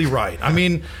exactly right. I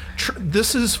mean,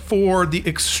 this is for the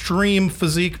extreme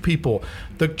physique people.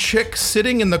 The chick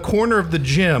sitting in the corner of the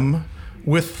gym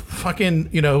with fucking,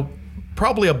 you know,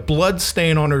 probably a blood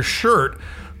stain on her shirt,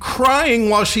 crying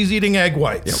while she's eating egg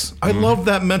whites. Yep. I love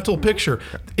that mental picture.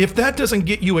 If that doesn't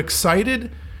get you excited,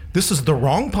 this is the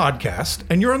wrong podcast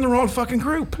and you're in the wrong fucking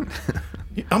group.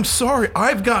 I'm sorry.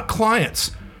 I've got clients,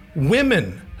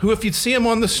 women, who if you'd see them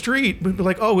on the street, would be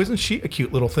like, oh, isn't she a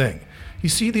cute little thing? You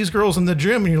see these girls in the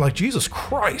gym and you're like, Jesus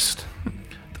Christ.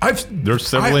 There's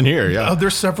several in here, yeah.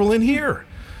 There's several in here.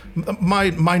 My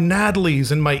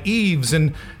Natalies and my Eves,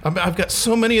 and I've got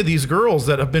so many of these girls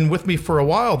that have been with me for a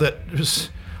while that just...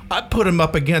 I put them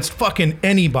up against fucking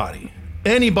anybody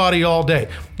all day.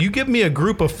 You give me a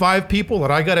group of 5 people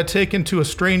that I got to take into a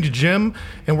strange gym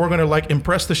and we're going to like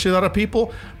impress the shit out of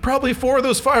people. Probably 4 of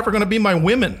those 5 are going to be my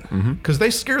women because they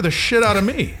scare the shit out of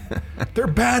me. They're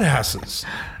badasses.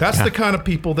 That's the kind of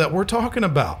people that we're talking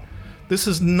about. This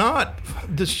is not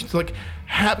this like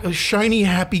a shiny,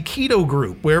 happy keto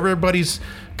group where everybody's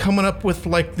coming up with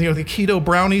like, you know, the keto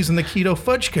brownies and the keto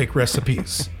fudge cake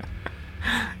recipes.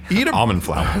 Eat almond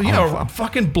flour. Yeah,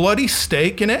 fucking bloody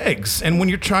steak and eggs. And when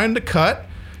you're trying to cut,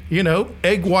 you know,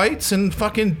 egg whites and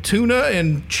fucking tuna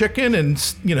and chicken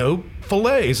and, you know,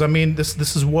 fillets. I mean,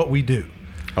 this is what we do.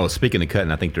 Oh, speaking of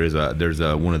cutting, I think there's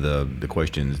one of the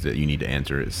questions that you need to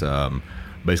answer. It's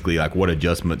basically like, what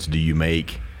adjustments do you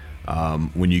make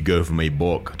when you go from a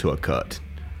bulk to a cut?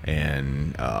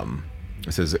 And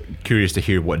it says, curious to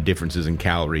hear what differences in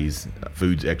calories,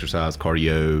 foods, exercise,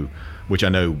 cardio, which I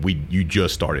know you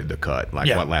just started the cut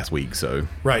last week. So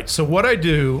right. So what I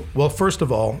do, well, first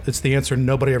of all, it's the answer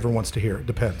nobody ever wants to hear. It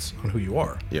depends on who you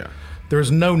are. Yeah.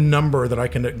 There's no number that I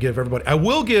can give everybody. I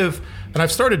will give, and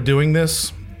I've started doing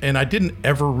this, and I didn't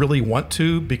ever really want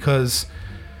to because,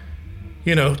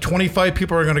 you know, 25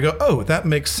 people are going to go, oh, that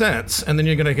makes sense. And then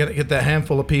you're going to get that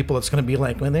handful of people that's going to be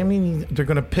like, well, I mean, they're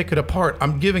going to pick it apart.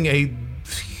 I'm giving a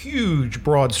huge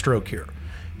broad stroke here.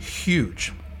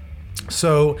 Huge.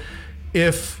 So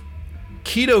if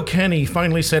Keto Kenny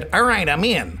finally said, all right, I'm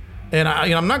in, and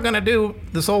I'm not going to do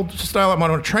this old style, I'm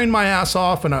going to train my ass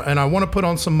off, and I want to put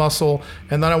on some muscle,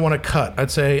 and then I want to cut. I'd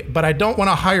say, but I don't want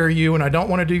to hire you, and I don't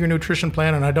want to do your nutrition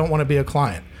plan, and I don't want to be a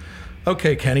client.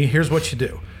 Okay, Kenny, here's what you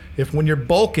do. If when you're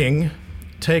bulking,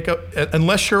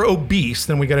 unless you're obese,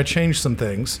 then we got to change some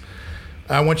things.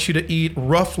 I want you to eat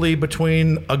roughly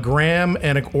between a gram to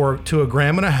 1.5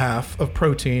 grams of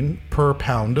protein per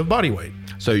pound of body weight.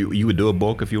 So you would do a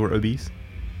bulk if you were obese?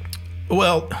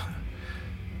 Well,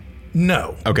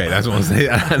 no. Okay, that's what I'm saying.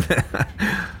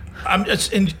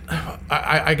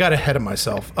 I got ahead of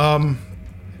myself. I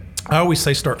always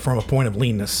say start from a point of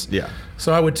leanness. Yeah.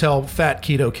 So I would tell fat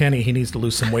Keto Kenny he needs to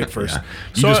lose some weight first. Yeah.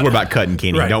 You just worry about cutting,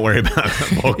 Kenny. Right. Don't worry about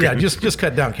bulking. Yeah, just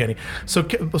cut down, Kenny. So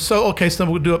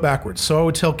we'll do it backwards. So I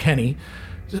would tell Kenny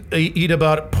eat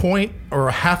about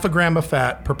 0.5 gram of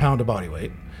fat per pound of body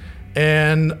weight,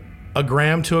 and a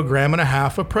gram to a gram and a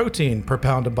half of protein per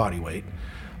pound of body weight.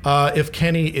 If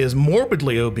Kenny is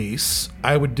morbidly obese,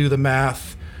 I would do the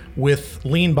math with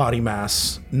lean body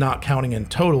mass, not counting in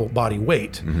total body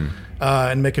weight,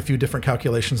 and make a few different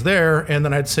calculations there. And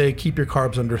then I'd say keep your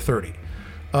carbs under 30.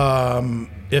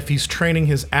 If he's training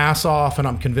his ass off, and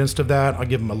I'm convinced of that, I'll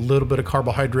give him a little bit of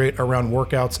carbohydrate around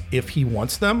workouts if he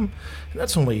wants them.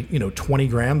 That's only 20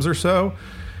 grams or so.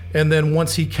 And then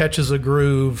once he catches a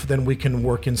groove, then we can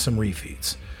work in some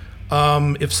refeeds.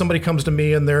 If somebody comes to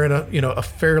me and they're in a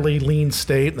fairly lean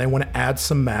state and they want to add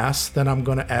some mass, then I'm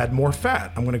going to add more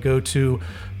fat. I'm going to go to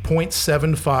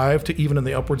 0.75 to even in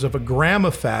the upwards of a gram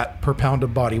of fat per pound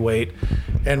of body weight,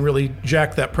 and really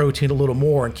jack that protein a little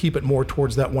more and keep it more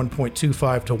towards that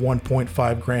 1.25 to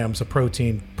 1.5 grams of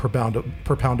protein per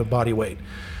pound of body weight.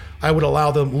 I would allow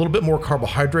them a little bit more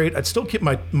carbohydrate. I'd still keep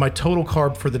my total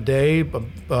carb for the day,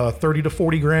 30 to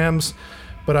 40 grams,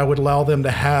 but I would allow them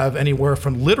to have anywhere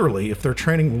from, literally, if they're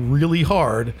training really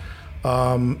hard,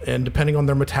 and depending on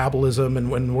their metabolism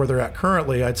and where they're at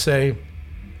currently, I'd say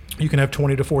you can have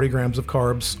 20 to 40 grams of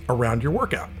carbs around your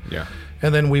workout. Yeah.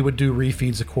 And then we would do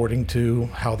refeeds according to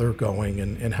how they're going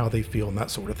and how they feel and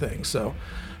that sort of thing. So,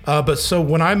 so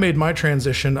when I made my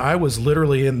transition, I was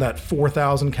literally in that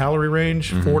 4,000 calorie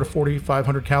range, 4 to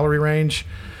 4,500 calorie range.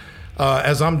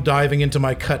 As I'm diving into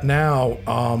my cut now,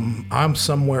 I'm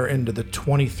somewhere into the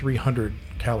 2,300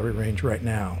 calorie range right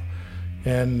now.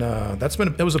 And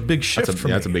it was a big shift for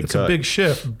me. That's a big cut. A big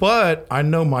shift, but I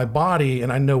know my body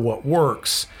and I know what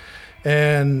works.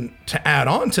 And to add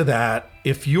on to that,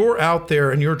 if you're out there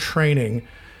and you're training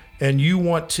and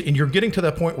you're getting to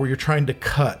that point where you're trying to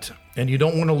cut and you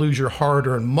don't want to lose your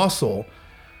hard-earned muscle,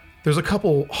 there's a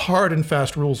couple hard and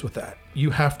fast rules with that. You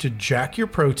have to jack your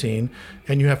protein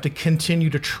and you have to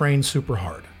continue to train super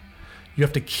hard. You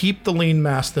have to keep the lean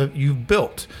mass that you've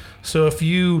built. So if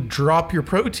you drop your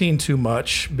protein too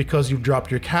much because you've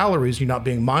dropped your calories, you're not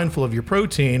being mindful of your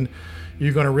protein,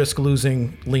 you're going to risk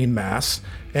losing lean mass.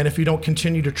 And if you don't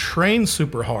continue to train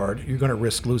super hard, you're going to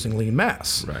risk losing lean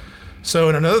mass. Right. So,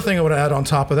 and another thing I would add on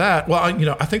top of that, well,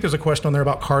 I think there's a question on there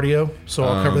about cardio, so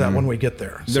I'll cover that when we get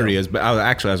there. There is, but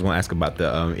I was going to ask about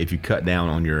the if you cut down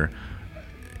on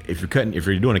if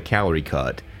you're doing a calorie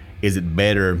cut, is it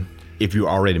better if you're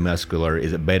already muscular?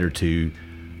 Is it better to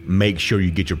make sure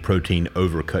you get your protein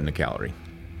over cutting a calorie?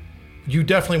 You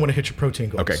definitely want to hit your protein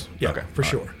goals. Okay. Yeah, okay. for All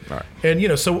sure. Right. All right.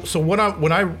 And so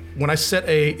when I set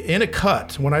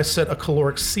a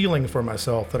caloric ceiling for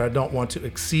myself that I don't want to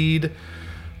exceed,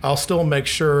 I'll still make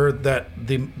sure that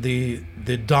the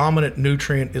dominant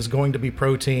nutrient is going to be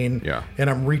protein. Yeah.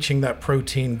 And I'm reaching that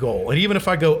protein goal. And even if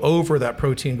I go over that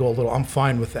protein goal a little, I'm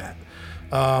fine with that.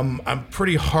 I'm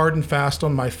pretty hard and fast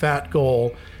on my fat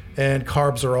goal, and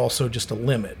carbs are also just a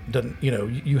limit.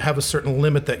 You have a certain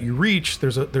limit that you reach.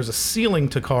 There's a ceiling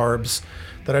to carbs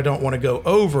that I don't want to go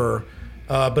over.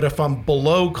 But if I'm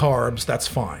below carbs, that's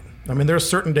fine. I mean, there are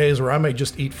certain days where I may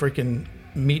just eat freaking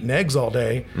meat and eggs all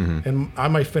day, and I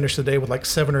might finish the day with like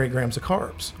 7 or 8 grams of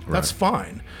carbs. Right. That's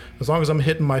fine. As long as I'm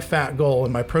hitting my fat goal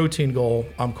and my protein goal,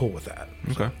 I'm cool with that.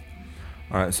 Okay.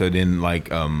 All right. So then,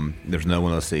 there's no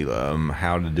one, let's see,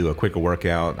 how to do a quicker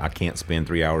workout. I can't spend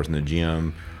 3 hours in the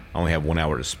gym. I only have 1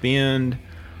 hour to spend.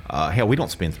 Hell, we don't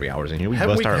spend 3 hours in here.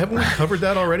 Haven't we covered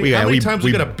that already? How many times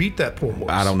we got to beat that poor horse?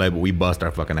 I don't know, but we bust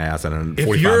our fucking ass in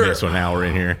 45 minutes to an hour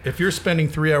in here. If you're spending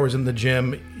 3 hours in the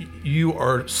gym, you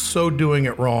are so doing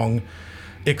it wrong,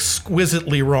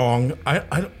 exquisitely wrong.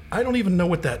 I don't even know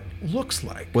what that looks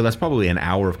like. Well, that's probably an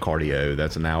hour of cardio.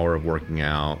 That's an hour of working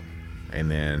out. And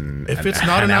then if it's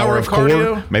not an hour of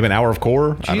cardio, core, maybe an hour of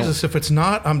core. Jesus, if it's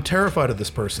not, I'm terrified of this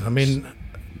person. I mean,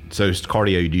 so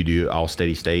cardio, do you do all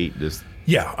steady state?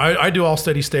 Yeah, I do all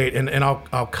steady state, and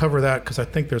I'll cover that because I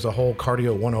think there's a whole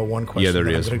cardio 101 question. Yeah, there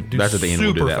is. That's at the end.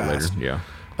 We'll do that fast. Later.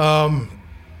 Yeah.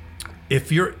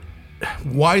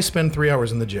 Why spend 3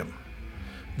 hours in the gym?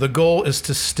 The goal is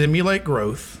to stimulate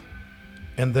growth,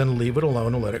 and then leave it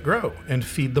alone and let it grow, and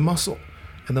feed the muscle,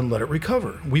 and then let it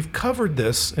recover. We've covered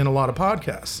this in a lot of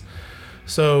podcasts.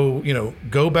 So,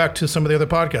 go back to some of the other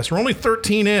podcasts. We're only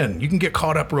 13 in. You can get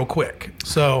caught up real quick.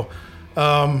 So,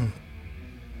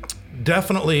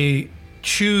 definitely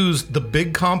choose the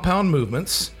big compound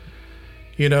movements.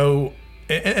 And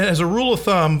as a rule of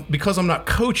thumb, because I'm not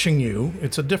coaching you,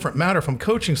 it's a different matter if I'm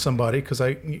coaching somebody, because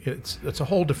it's a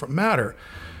whole different matter.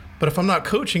 But if I'm not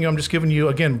coaching you, I'm just giving you,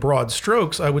 again, broad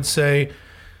strokes. I would say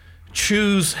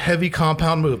choose heavy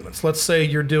compound movements. Let's say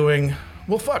you're doing,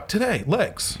 today,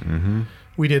 legs. Mm-hmm.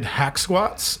 We did hack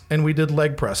squats and we did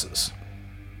leg presses.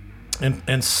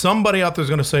 And somebody out there is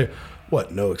going to say,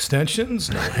 What? No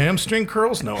extensions, no hamstring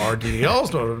curls, no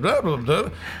RDLs, blah, blah, blah, blah, blah.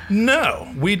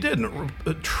 No, we didn't.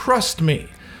 Trust me.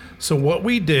 So what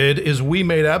we did is we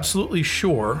made absolutely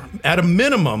sure, at a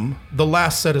minimum, the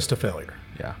last set is to failure.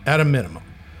 Yeah. At a minimum.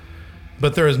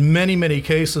 But there is many, many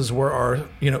cases where our,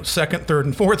 second, third,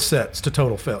 and fourth sets to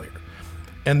total failure.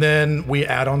 And then we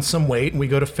add on some weight and we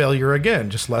go to failure again,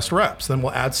 just less reps. Then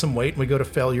we'll add some weight and we go to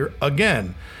failure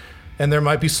again. And there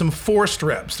might be some forced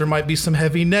reps. There might be some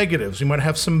heavy negatives. We might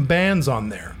have some bands on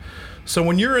there. So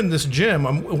when you're in this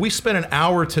gym, we spent an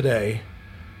hour today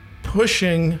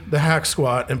pushing the hack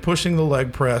squat and pushing the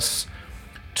leg press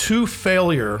to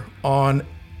failure on,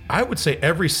 I would say,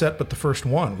 every set but the first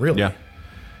one, really. Yeah.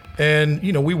 And,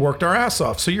 we worked our ass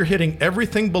off. So you're hitting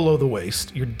everything below the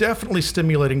waist. You're definitely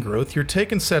stimulating growth. You're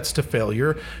taking sets to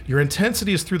failure. Your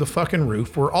intensity is through the fucking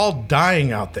roof. We're all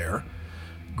dying out there.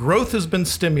 Growth has been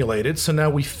stimulated. So now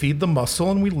we feed the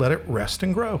muscle and we let it rest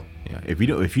and grow. Yeah. If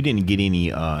you didn't get any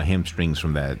hamstrings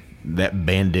from that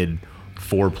banded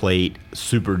 4-plate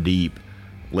super deep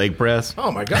leg press.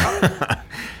 Oh my God.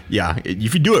 Yeah.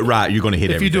 If you do it right, you're going to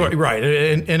hit everything. If you do it right.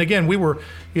 And again,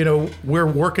 we're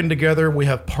working together. We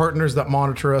have partners that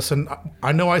monitor us. And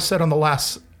I know I said on the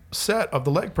last set of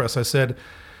the leg press, I said,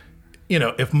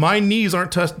 if my knees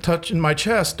aren't touching my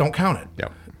chest, don't count it. Yeah.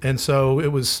 And so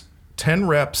it was 10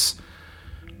 reps,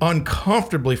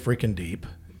 uncomfortably freaking deep.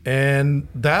 And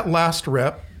that last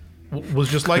rep was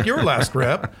just like your last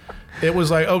rep. It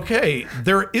was like, okay,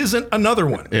 there isn't another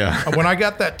one. Yeah. When I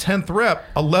got that 10th rep,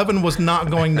 11 was not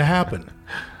going to happen.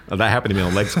 That happened to me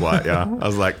on leg squat. Yeah. I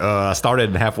was like, I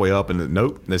started halfway up and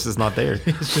nope, this is not there.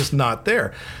 It's just not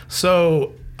there.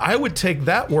 So I would take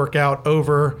that workout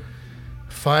over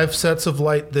 5 sets of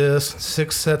light this,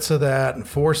 6 sets of that, and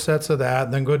 4 sets of that,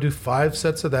 and then go do 5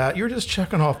 sets of that. You're just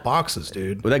checking off boxes,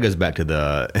 dude. Well, that goes back to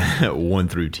the 1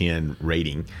 through 10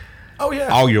 rating. Oh, yeah.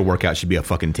 All your workouts should be a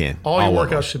fucking 10. All your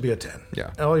workouts should be a 10.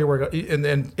 Yeah. All your workout,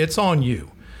 and it's on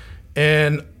you.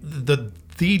 And the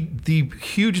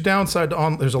huge downside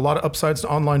there's a lot of upsides to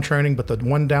online training, but the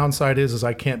one downside is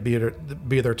I can't be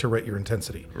there to rate your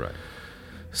intensity. Right.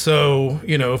 So,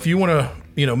 if you want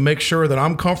to, make sure that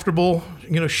I'm comfortable,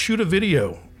 shoot a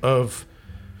video of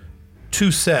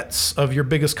 2 sets of your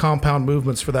biggest compound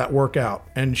movements for that workout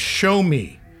and show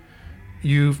me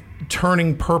you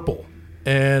turning purple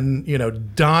and,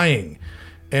 dying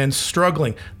and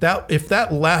struggling. That if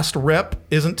that last rep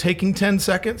isn't taking 10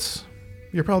 seconds,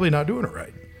 you're probably not doing it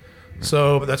right.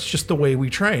 So that's just the way we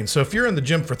train. So if you're in the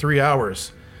gym for 3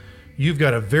 hours, you've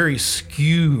got a very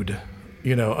skewed,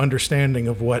 understanding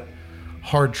of what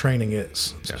hard training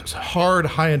is. Yeah. Hard,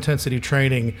 high intensity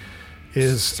training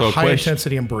is high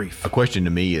intensity and brief. A question to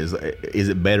me is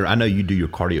it better? I know you do your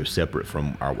cardio separate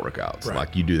from our workouts. Right.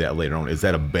 Like you do that later on. Is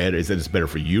that just better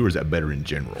for you, or is that better in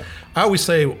general? I always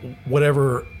say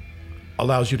whatever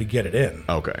allows you to get it in.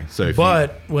 Okay. So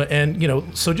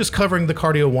so just covering the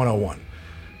cardio 101.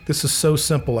 This is so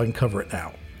simple, I can cover it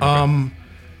now. Okay.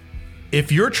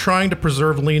 If you're trying to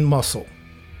preserve lean muscle,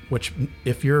 which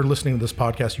if you're listening to this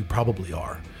podcast, you probably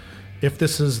are. If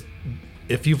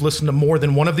you've listened to more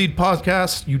than one of these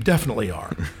podcasts, you definitely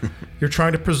are. You're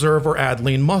trying to preserve or add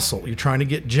lean muscle. You're trying to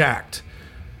get jacked.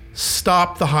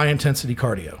 Stop the high intensity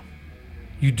cardio.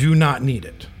 You do not need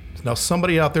it. Now,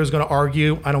 somebody out there is going to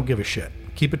argue, I don't give a shit.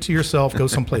 Keep it to yourself, go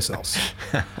someplace else.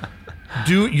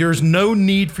 There's no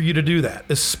need for you to do that,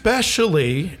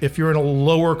 especially if you're in a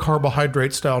lower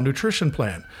carbohydrate style nutrition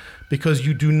plan, because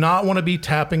you do not want to be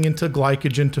tapping into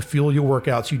glycogen to fuel your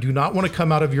workouts. You do not want to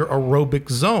come out of your aerobic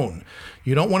zone.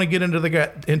 You don't want to get into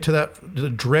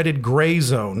the dreaded gray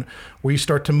zone where you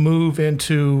start to move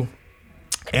into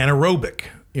anaerobic,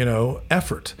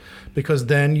 effort, because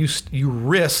then you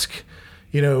risk,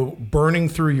 burning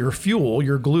through your fuel,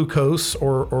 your glucose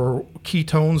or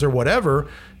ketones or whatever,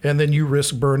 and then you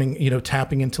risk burning,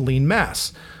 tapping into lean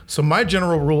mass. So my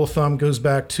general rule of thumb goes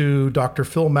back to Dr.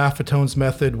 Phil Maffetone's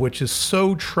method, which is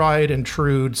so tried and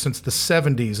true since the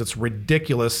 70s. It's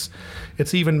ridiculous.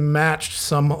 It's even matched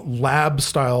some lab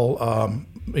style,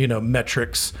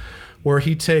 metrics, where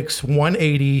he takes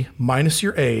 180 minus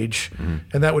your age,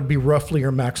 and that would be roughly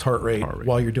your max heart rate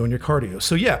while you're doing your cardio.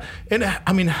 So yeah, and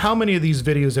I mean, how many of these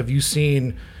videos have you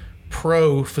seen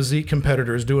pro physique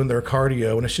competitors doing their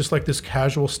cardio, and it's just like this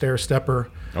casual stair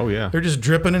stepper? Oh yeah. They're just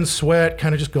dripping in sweat,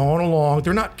 kind of just going along.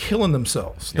 They're not killing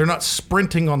themselves. Yeah. They're not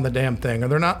sprinting on the damn thing, or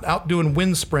they're not out doing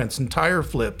wind sprints and tire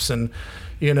flips and,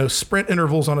 sprint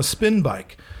intervals on a spin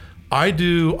bike.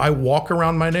 I walk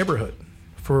around my neighborhood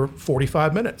for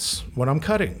 45 minutes when I'm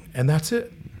cutting, and that's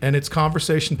it. And it's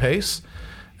conversation pace.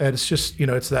 And it's just,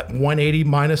 it's that 180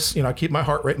 minus, I keep my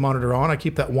heart rate monitor on. I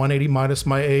keep that 180 minus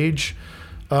my age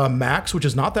max, which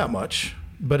is not that much,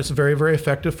 but it's very, very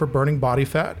effective for burning body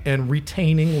fat and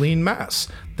retaining lean mass.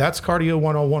 That's cardio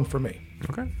 101 for me.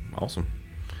 Okay, awesome.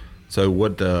 So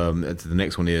what the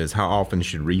next one is, how often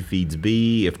should refeeds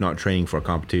be if not training for a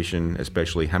competition,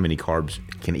 especially how many carbs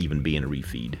can even be in a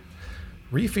refeed?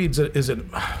 Refeeds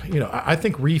I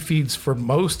think refeeds for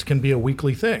most can be a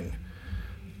weekly thing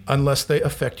unless they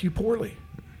affect you poorly.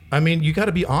 I mean, you got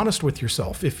to be honest with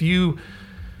yourself. If you're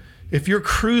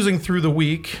cruising through the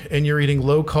week and you're eating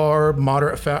low carb,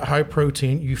 moderate fat, high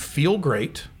protein, you feel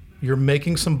great. You're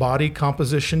making some body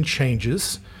composition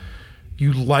changes.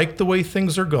 You like the way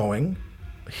things are going.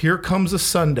 Here comes a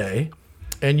Sunday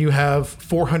and you have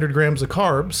 400 grams of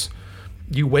carbs.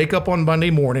 You wake up on Monday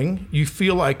morning, you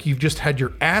feel like you've just had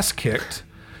your ass kicked.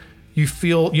 You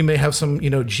feel you may have some,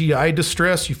 GI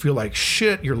distress. You feel like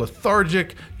shit, you're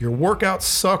lethargic, your workouts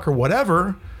suck or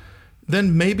whatever.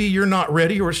 Then maybe you're not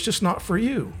ready or it's just not for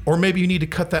you. Or maybe you need to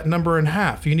cut that number in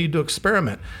half. You need to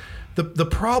experiment. The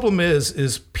problem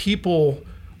is people,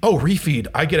 refeed,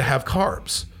 I get to have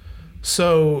carbs.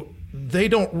 So they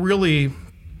don't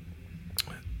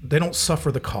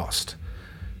suffer the cost.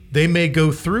 They may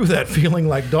go through that feeling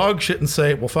like dog shit and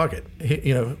say, well, fuck it.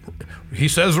 He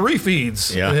says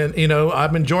refeeds. Yeah. And,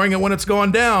 I'm enjoying it when it's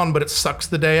going down, but it sucks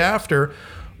the day after.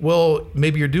 Well,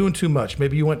 maybe you're doing too much.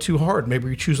 Maybe you went too hard. Maybe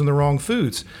you're choosing the wrong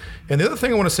foods. And the other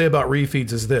thing I want to say about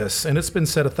refeeds is this, and it's been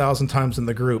said 1,000 times in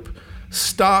the group,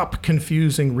 stop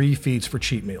confusing refeeds for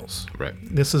cheat meals. Right.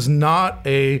 This is not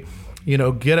a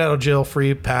get out of jail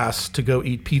free pass to go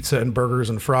eat pizza and burgers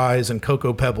and fries and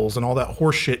Cocoa Pebbles and all that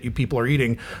horse shit you people are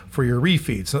eating for your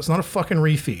refeeds. That's not a fucking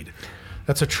refeed.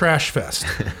 That's a trash fest.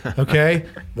 Okay?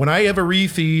 When I have a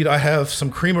refeed, I have some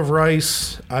cream of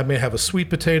rice. I may have a sweet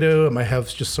potato. I might have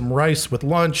just some rice with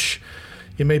lunch.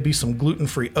 It may be some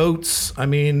gluten-free oats. I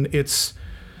mean, it's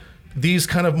these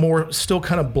kind of still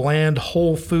kind of bland,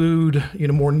 whole food,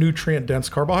 more nutrient-dense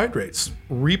carbohydrates.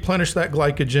 Replenish that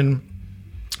glycogen.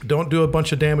 Don't do a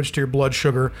bunch of damage to your blood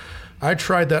sugar. I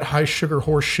tried that high sugar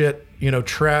horse shit,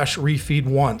 trash refeed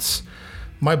once.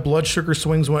 My blood sugar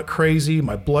swings went crazy.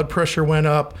 My blood pressure went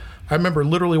up. I remember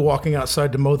literally walking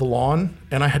outside to mow the lawn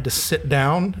and I had to sit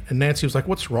down and Nancy was like,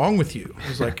 what's wrong with you? I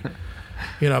was like,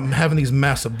 I'm having these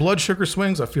massive blood sugar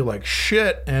swings. I feel like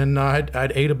shit. And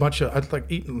I'd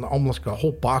eaten almost like a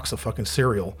whole box of fucking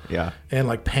cereal. Yeah. And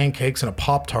like pancakes and a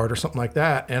Pop-Tart or something like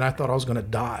that. And I thought I was going to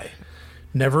die.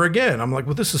 Never again. I'm like,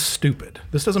 well, this is stupid.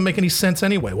 This doesn't make any sense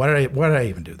anyway. Why did I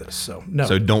even do this? So no.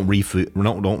 So don't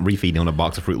refeed on a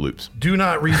box of Fruit Loops. Do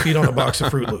not refeed on a box of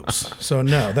Fruit Loops. So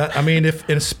no,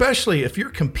 especially if you're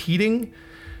competing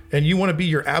and you want to be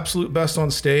your absolute best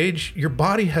on stage, your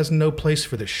body has no place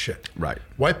for this shit. Right.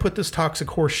 Why put this toxic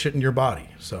horse shit in your body?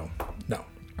 So no.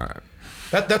 All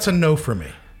right. That's a no for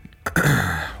me.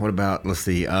 What about, let's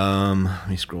see, let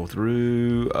me scroll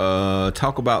through.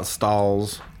 Talk about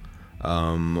stalls.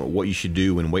 What you should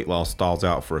do when weight loss stalls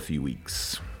out for a few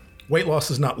weeks. Weight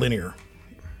loss is not linear.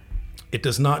 It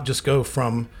does not just go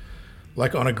from,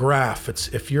 like on a graph,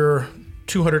 if you're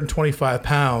 225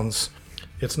 pounds,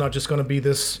 it's not just going to be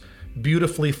this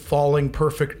beautifully falling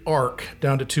perfect arc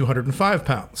down to 205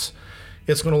 pounds.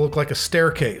 It's going to look like a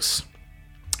staircase.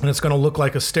 And it's going to look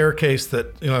like a staircase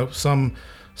that,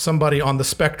 somebody on the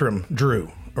spectrum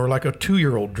drew, or like a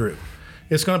 2-year-old drew.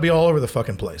 It's going to be all over the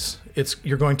fucking place.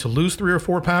 You're going to lose 3 or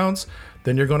 4 pounds,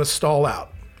 then you're going to stall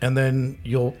out. And then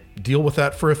you'll deal with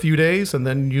that for a few days, and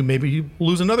then you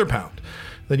lose another pound.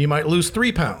 Then you might lose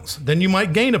 3 pounds. Then you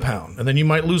might gain a pound, and then you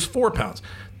might lose 4 pounds.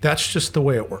 That's just the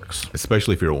way it works.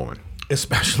 Especially if you're a woman.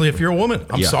 Especially if you're a woman.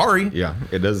 I'm sorry. Yeah,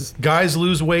 it does. Guys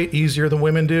lose weight easier than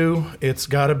women do. It's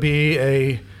got to be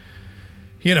a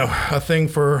thing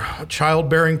for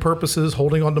childbearing purposes,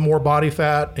 holding on to more body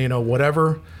fat,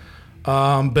 whatever.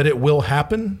 But it will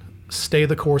happen. Stay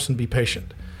the course and be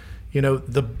patient. One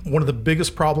of the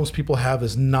biggest problems people have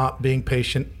is not being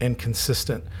patient and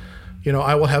consistent.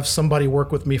 I will have somebody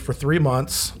work with me for 3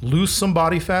 months, lose some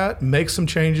body fat, make some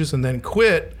changes, and then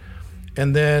quit.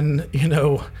 And then,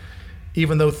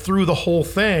 even though through the whole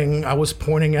thing, I was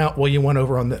pointing out, well, you went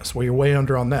over on this. Well, you're way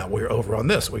under on that. Well, you're over on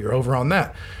this. Well, you're over on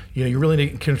that. You really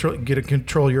need to get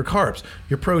control your carbs.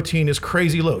 Your protein is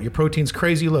crazy low. Your protein's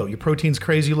crazy low. Your protein's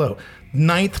crazy low.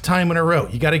 9th time in a row.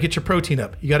 You got to get your protein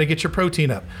up. You got to get your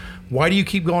protein up. Why do you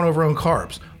keep going over on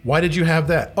carbs? Why did you have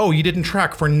that? Oh, you didn't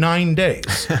track for 9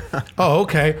 days. Oh,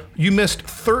 okay. You missed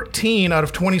 13 out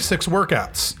of 26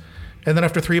 workouts. And then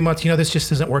after 3 months, this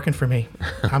just isn't working for me.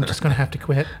 I'm just going to have to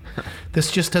quit.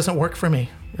 This just doesn't work for me,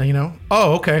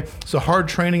 Oh, okay. So hard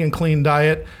training and clean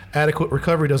diet, adequate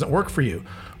recovery doesn't work for you.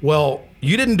 Well,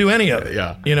 you didn't do any of it.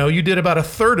 Yeah. You did about a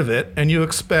third of it, and you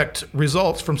expect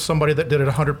results from somebody that did it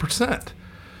 100%.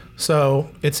 So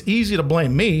it's easy to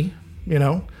blame me,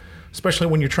 especially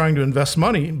when you're trying to invest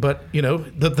money. But,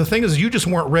 the thing is, you just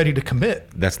weren't ready to commit.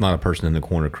 That's not a person in the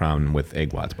corner crying with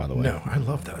egg whites, by the way. No, I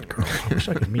love that girl. I wish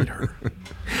I could meet her.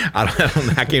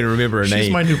 I can't remember her name. She's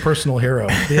my new personal hero.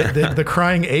 The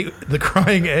crying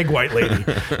egg white lady.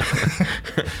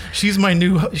 She's my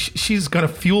new. She's gonna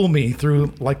fuel me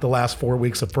through like the last 4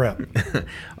 weeks of prep. All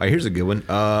right, here's a good one.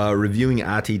 Reviewing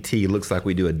ITT, looks like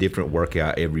we do a different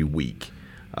workout every week.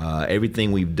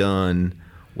 Everything we've done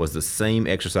was the same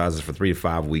exercises for 3 to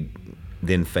 5 weeks,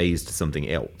 then phased to something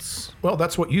else. Well,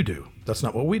 that's what you do. That's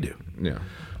not what we do. Yeah.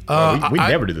 We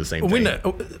never do the same thing.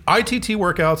 ITT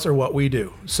workouts are what we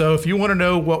do. So if you want to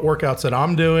know what workouts that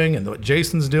I'm doing and what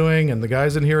Jason's doing and the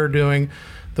guys in here are doing,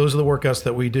 those are the workouts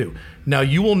that we do. Now,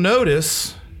 you will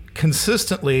notice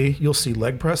consistently, you'll see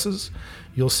leg presses,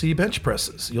 you'll see bench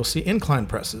presses, you'll see incline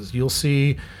presses, you'll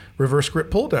see reverse grip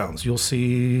pull downs, you'll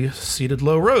see seated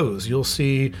low rows, you'll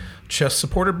see chest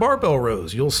supported barbell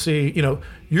rows, you'll see,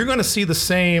 you're going to see the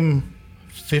same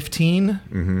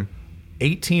 15,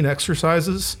 18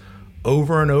 exercises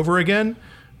over and over again,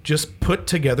 just put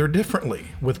together differently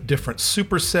with different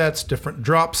supersets, different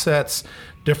drop sets,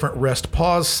 different rest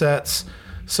pause sets.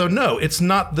 So no, it's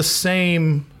not the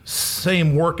same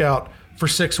workout for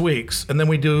 6 weeks. And then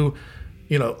we do,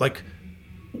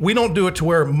 we don't do it to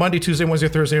where Monday, Tuesday, Wednesday,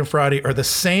 Thursday, and Friday are the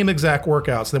same exact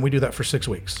workouts. Then we do that for 6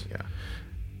 weeks. Yeah.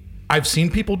 I've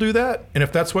seen people do that. And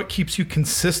if that's what keeps you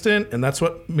consistent and that's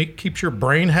what keeps your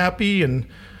brain happy, and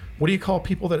what do you call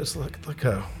people that it's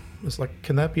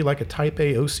can that be like a type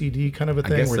A OCD kind of a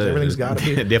thing where everything's got to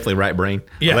be? Definitely right brain.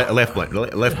 Yeah.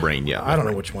 Left brain, yeah. I don't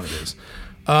know which one it is.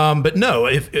 But no,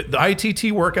 if the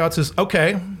ITT workouts is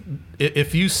okay,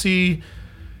 if you see,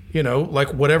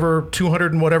 like whatever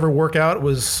 200 and whatever workout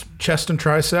was chest and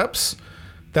triceps,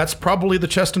 that's probably the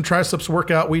chest and triceps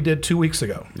workout we did 2 weeks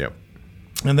ago. Yep.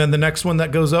 And then the next one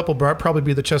that goes up will probably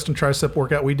be the chest and tricep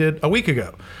workout we did a week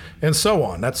ago, and so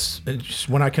on. That's just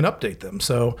when I can update them.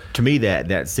 So to me,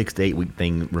 that 6 to 8 week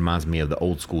thing reminds me of the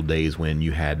old school days when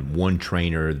you had one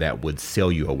trainer that would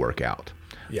sell you a workout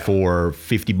for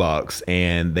 $50,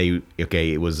 and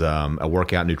it was a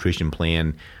workout nutrition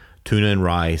plan, tuna and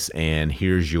rice, and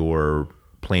here's your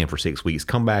plan for 6 weeks.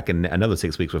 Come back in another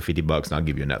 6 weeks with $50, and I'll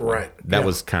give you another. Right. One. That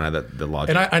was kind of the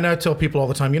logic. And I tell people all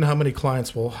the time, how many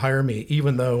clients will hire me,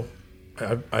 even though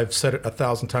I've said it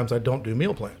 1,000 times, I don't do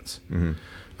meal plans. Mm-hmm.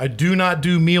 I do not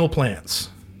do meal plans.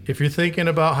 If you're thinking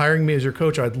about hiring me as your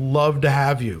coach, I'd love to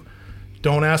have you.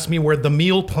 Don't ask me where the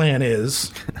meal plan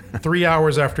is 3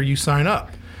 hours after you sign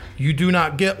up. You do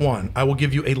not get one. I will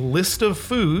give you a list of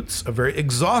foods, a very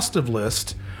exhaustive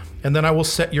list, and then I will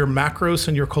set your macros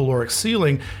and your caloric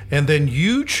ceiling, and then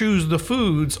you choose the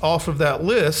foods off of that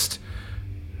list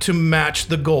to match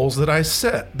the goals that I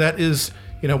set. That is,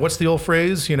 what's the old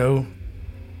phrase?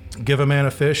 Give a man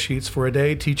a fish, he eats for a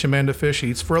day. Teach a man to fish, he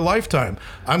eats for a lifetime.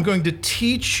 I'm going to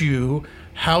teach you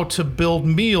how to build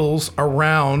meals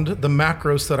around the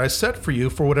macros that I set for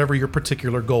you for whatever your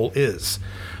particular goal is.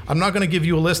 I'm not going to give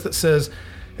you a list that says,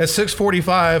 at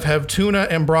 6:45, have tuna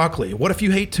and broccoli. What if you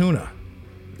hate tuna?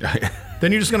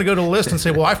 Then you're just going to go to the list and say,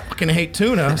 well, I fucking hate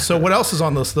tuna, so what else is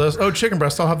on this list? Oh, chicken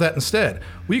breast, I'll have that instead.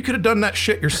 Well, you could have done that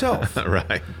shit yourself.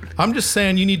 Right. I'm just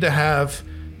saying you need to have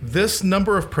this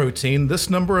number of protein, this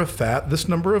number of fat, this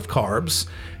number of carbs,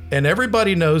 and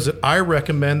everybody knows that I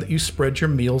recommend that you spread your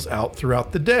meals out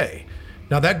throughout the day.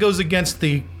 Now, that goes against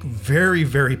the very,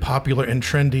 very popular and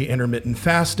trendy intermittent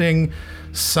fasting.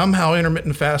 Somehow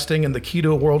intermittent fasting and the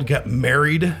keto world got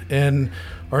married and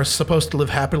are supposed to live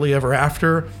happily ever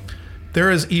after.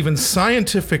 There is even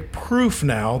scientific proof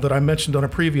now that I mentioned on a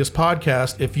previous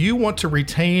podcast. If you want to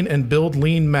retain and build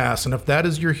lean mass, and if that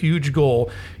is your huge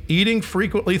goal, eating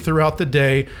frequently throughout the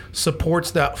day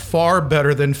supports that far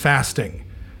better than fasting.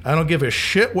 I don't give a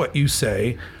shit what you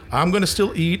say. I'm going to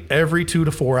still eat every 2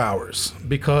 to 4 hours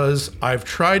because I've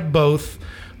tried both.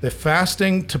 The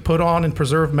fasting to put on and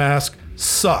preserve mass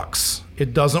sucks.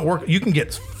 It doesn't work. You can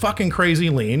get fucking crazy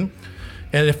lean.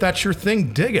 And if that's your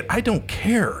thing, dig it. I don't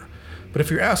care. But if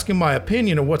you're asking my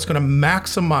opinion of what's going to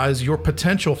maximize your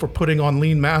potential for putting on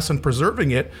lean mass and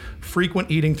preserving it, frequent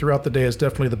eating throughout the day is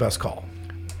definitely the best call.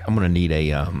 I'm going to need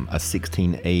a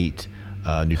 16-8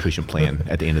 nutrition plan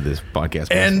at the end of this podcast.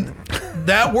 And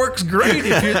that works great.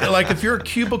 If you're a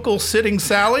cubicle sitting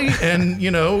Sally and,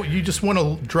 you just want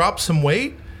to drop some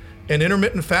weight and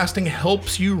intermittent fasting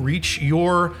helps you reach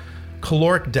your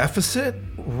caloric deficit,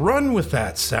 run with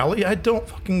that, Sally. I don't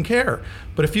fucking care.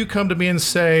 But if you come to me and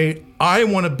say, I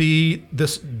want to be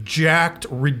this jacked,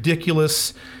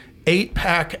 ridiculous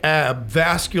 8-pack ab,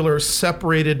 vascular,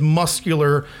 separated,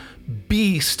 muscular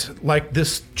beast like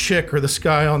this chick or this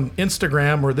guy on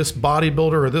Instagram or this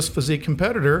bodybuilder or this physique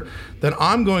competitor, then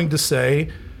I'm going to say,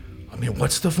 I mean,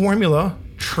 what's the formula?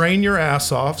 Train your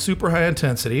ass off, super high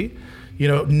intensity,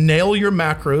 nail your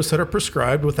macros that are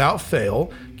prescribed without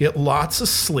fail, get lots of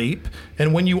sleep.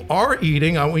 And when you are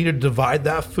eating, I want you to divide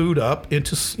that food up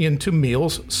into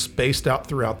meals spaced out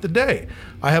throughout the day.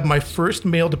 I have my first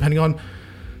meal, depending on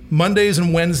Mondays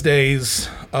and Wednesdays,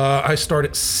 I start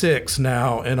at 6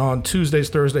 now. And on Tuesdays,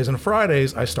 Thursdays, and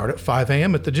Fridays, I start at 5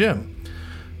 a.m. at the gym.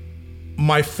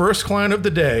 My first client of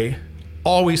the day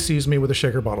always sees me with a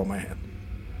shaker bottle in my hand.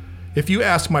 If you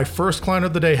ask my first client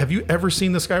of the day, have you ever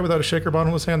seen this guy without a shaker bottle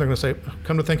in his hand? They're going to say,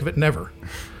 come to think of it, never.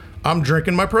 I'm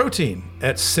drinking my protein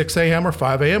at 6 a.m. or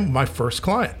 5 a.m., my first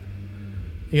client.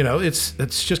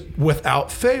 It's just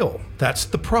without fail. That's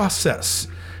the process.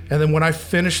 And then when I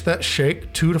finish that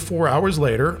shake, 2 to 4 hours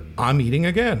later, I'm eating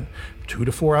again. 2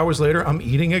 to 4 hours later, I'm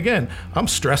eating again. I'm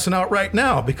stressing out right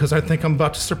now because I think I'm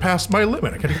about to surpass my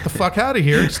limit. I gotta get the fuck out of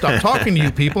here, stop talking to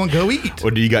you people, and go eat.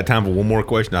 Or do you got time for one more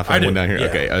question? I found one down here. Yeah.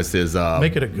 Okay, it says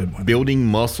make it a good one. Building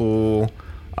muscle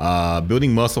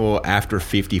after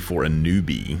 50 for a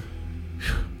newbie.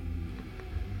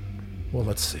 Well,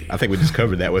 let's see. I think we just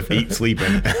covered that with eat, sleep,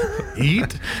 and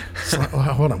eat.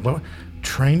 Hold on.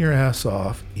 Train your ass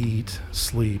off. Eat,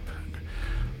 sleep.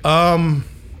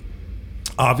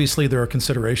 Obviously, there are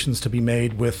considerations to be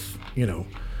made with,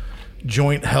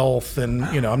 joint health, and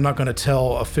I'm not going to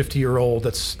tell a 50-year-old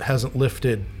that hasn't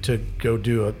lifted to go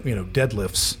do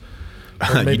deadlifts.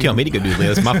 You tell me to go do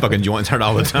this. My fucking joints hurt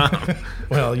all the time.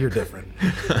 Well, you're different.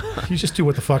 You just do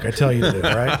what the fuck I tell you to do,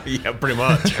 right? Yeah, pretty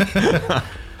much.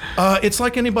 It's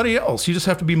like anybody else. You just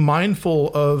have to be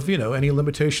mindful of, any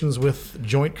limitations with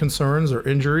joint concerns or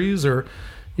injuries, or,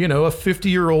 a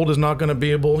 50-year-old is not going to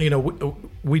be able,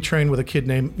 we trained with a kid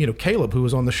named, Caleb, who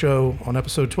was on the show on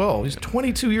episode 12. He's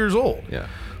 22 years old. Yeah.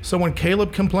 So when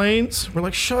Caleb complains, we're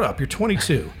like, shut up, you're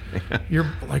 22. You're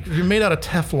made out of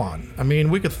Teflon. I mean,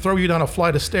 we could throw you down a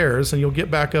flight of stairs and you'll get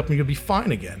back up and you'll be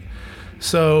fine again.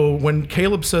 So when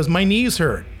Caleb says, my knees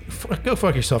hurt, go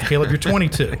fuck yourself, Caleb, you're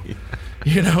 22.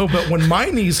 But when my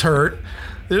knees hurt,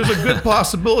 there's a good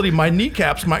possibility my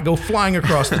kneecaps might go flying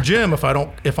across the gym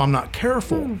if I'm not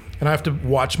careful. And I have to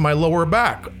watch my lower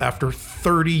back after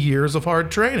 30 years of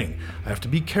hard training. I have to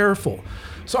be careful.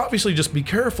 So obviously just be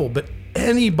careful, but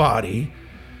anybody,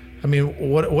 I mean,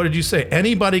 what did you say?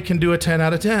 Anybody can do a 10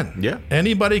 out of 10. Yeah.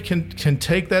 Anybody can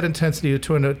take that intensity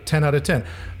to a 10 out of 10.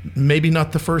 Maybe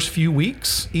not the first few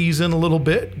weeks, ease in a little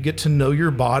bit, get to know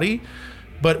your body.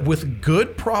 But with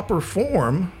good, proper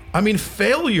form, I mean,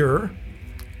 failure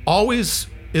always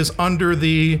is under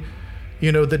the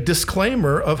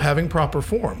disclaimer of having proper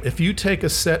form. If you take a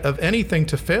set of anything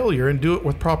to failure and do it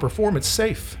with proper form, it's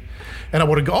safe. And I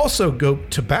would also go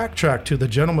to backtrack to the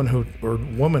gentleman or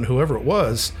woman, whoever it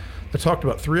was, that talked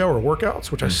about 3-hour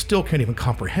workouts, which I still can't even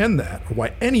comprehend that, or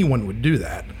why anyone would do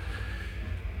that.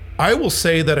 I will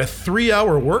say that a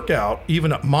 3-hour workout,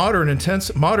 even at moderate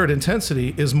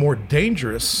intensity, is more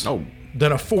dangerous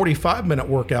than a 45-minute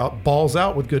workout balls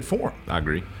out with good form. I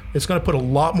agree. It's going to put a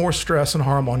lot more stress and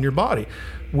harm on your body.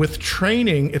 With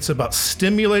training, it's about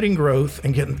stimulating growth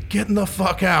and getting the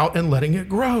fuck out and letting it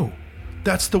grow.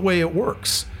 That's the way it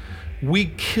works. We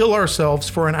kill ourselves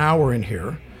for an hour in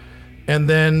here, and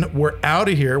then we're out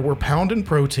of here. We're pounding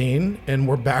protein, and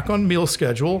we're back on meal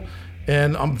schedule.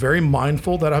 And I'm very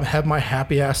mindful that I have my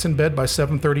happy ass in bed by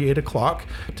 7:30, 8 o'clock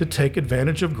to take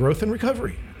advantage of growth and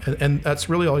recovery. And that's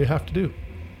really all you have to do.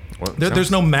 Well,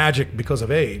 there's no magic because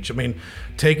of age. I mean,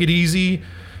 take it easy,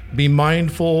 be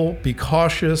mindful, be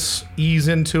cautious, ease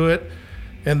into it,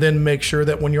 and then make sure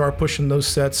that when you are pushing those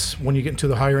sets, when you get into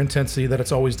the higher intensity, that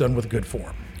it's always done with good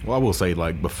form. Well, I will say,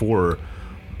 before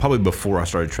I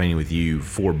started training with you,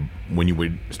 when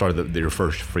you started your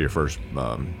first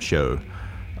show,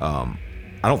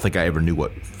 I don't think I ever knew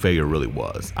what failure really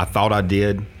was. I thought I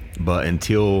did, but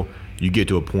until you get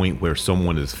to a point where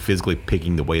someone is physically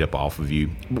picking the weight up off of you,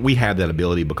 we have that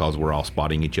ability because we're all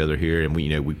spotting each other here, and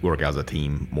we work as a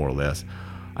team more or less.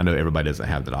 I know everybody doesn't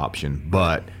have that option,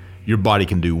 but your body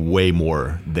can do way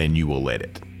more than you will let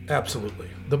it. Absolutely.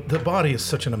 The body is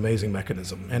such an amazing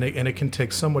mechanism, and it can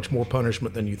take so much more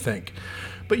punishment than you think.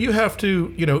 But you have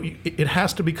to, it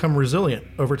has to become resilient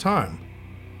over time.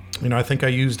 I think I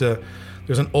used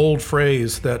there's an old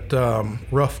phrase that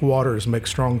rough waters make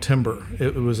strong timber.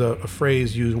 It was a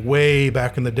phrase used way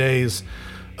back in the days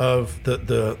of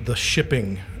the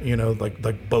shipping,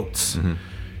 like boats.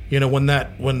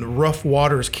 When rough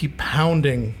waters keep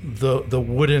pounding the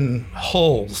wooden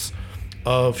hulls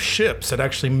of ships, it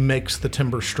actually makes the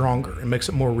timber stronger. It makes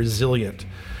it more resilient.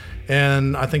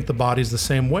 And I think the body's the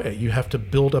same way. You have to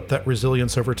build up that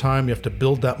resilience over time. You have to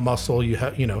build that muscle. You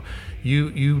have,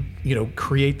 you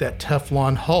create that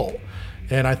Teflon hull,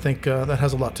 and I think that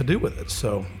has a lot to do with it.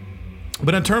 So,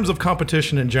 but in terms of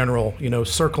competition in general,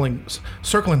 circling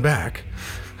back,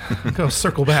 I'm gonna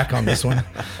circle back on this one.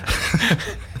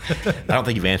 I don't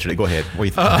think you've answered it. Go ahead.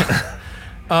 What do you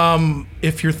think?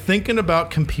 If you're thinking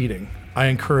about competing, I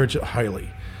encourage it highly.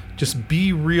 Just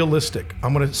be realistic.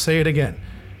 I'm going to say it again.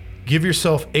 Give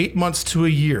yourself 8 months to a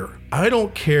year. I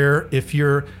don't care if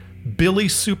you're Billy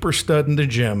Superstud in the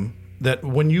gym, that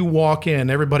when you walk in,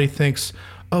 everybody thinks,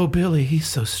 oh, Billy, he's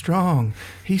so strong.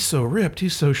 He's so ripped.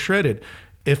 He's so shredded.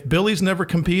 If Billy's never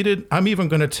competed, I'm even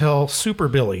going to tell Super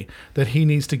Billy that he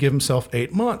needs to give himself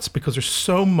 8 months, because there's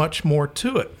so much more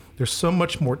to it. There's so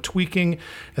much more tweaking,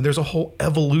 and there's a whole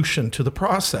evolution to the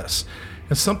process.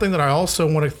 And something that I also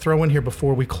want to throw in here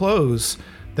before we close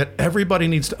that everybody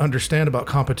needs to understand about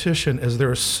competition is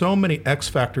there are so many X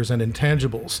factors and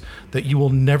intangibles that you will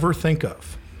never think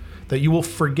of, that you will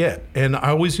forget. And I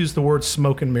always use the word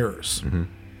smoke and mirrors,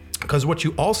 because what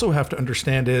you also have to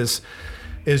understand is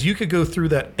you could go through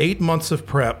that 8 months of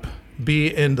prep,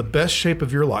 be in the best shape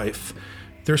of your life.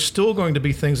 There's still going to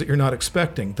be things that you're not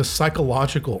expecting. The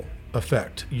psychological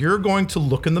effect. You're going to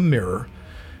look in the mirror,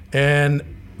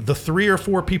 and the 3 or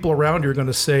 4 people around you are going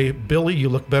to say, Billy, you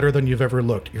look better than you've ever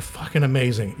looked. You're fucking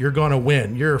amazing. You're going to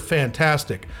win. You're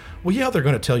fantastic. Well, yeah, they're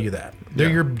going to tell you that.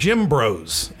 They're your gym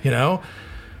bros, And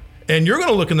you're going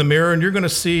to look in the mirror and you're going to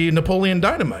see Napoleon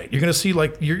Dynamite. You're going to see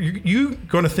you're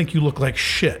going to think you look like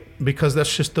shit, because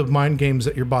that's just the mind games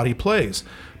that your body plays.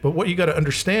 But what you got to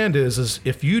understand is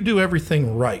if you do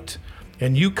everything right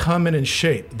and you come in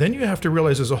shape, then you have to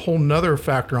realize there's a whole nother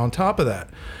factor on top of that.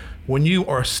 When you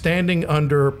are standing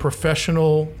under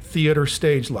professional theater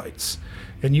stage lights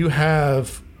and you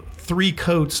have 3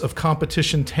 coats of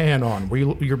competition tan on, where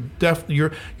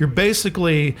you're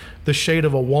basically the shade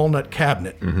of a walnut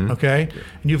cabinet, okay?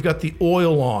 And you've got the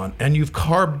oil on, and you've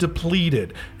carb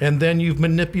depleted, and then you've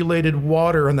manipulated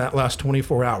water in that last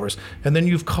 24 hours, and then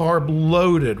you've carb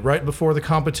loaded right before the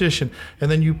competition, and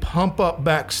then you pump up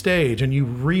backstage, and you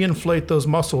reinflate those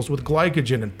muscles with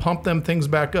glycogen and pump them things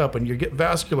back up, and you get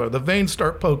vascular, the veins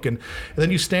start poking, and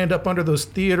then you stand up under those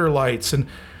theater lights, and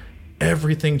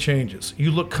everything changes. You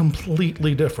look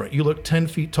completely different. You look 10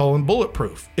 feet tall and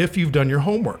bulletproof if you've done your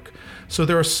homework. So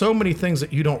there are so many things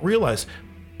that you don't realize.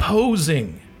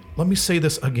 Posing. Let me say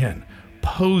this again.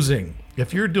 Posing.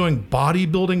 If you're doing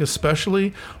bodybuilding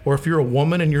especially, or if you're a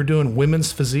woman and you're doing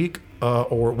women's physique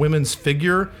or women's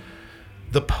figure,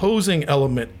 the posing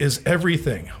element is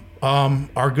everything.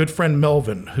 Our good friend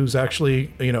Melvin, who's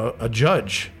actually a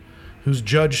judge, who's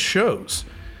judged shows,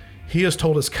 he has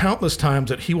told us countless times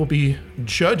that he will be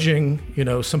judging,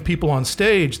 some people on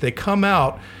stage. They come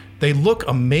out, they look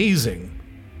amazing,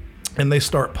 and they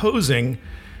start posing,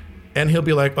 and he'll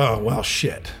be like, oh, well,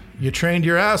 shit. You trained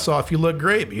your ass off. You look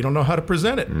great, but you don't know how to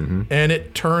present it. And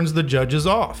it turns the judges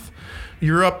off.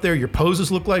 You're up there, your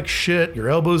poses look like shit, your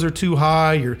elbows are too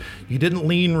high, you didn't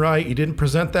lean right, you didn't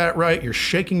present that right, you're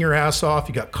shaking your ass off,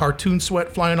 you got cartoon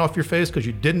sweat flying off your face because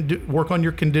you didn't work on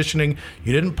your conditioning,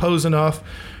 you didn't pose enough,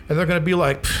 and they're going to be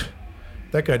like,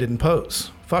 that guy didn't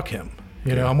pose, fuck him.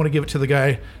 I'm going to give it to the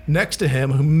guy next to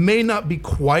him who may not be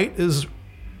quite as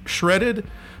shredded,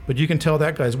 but you can tell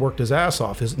that guy's worked his ass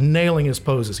off, he's nailing his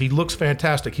poses, he looks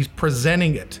fantastic, he's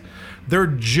presenting it. They're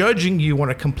judging you on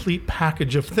a complete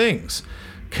package of things.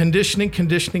 Conditioning.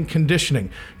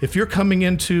 If you're coming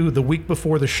into the week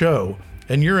before the show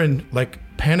and you're in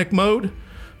panic mode,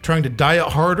 trying to diet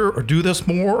harder or do this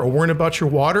more or worrying about your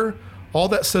water, all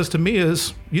that says to me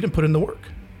is you didn't put in the work.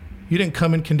 You didn't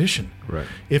come in condition. Right.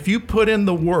 If you put in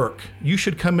the work, you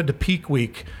should come into peak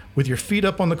week with your feet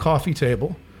up on the coffee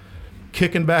table,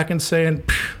 kicking back and saying,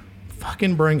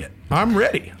 fucking bring it. I'm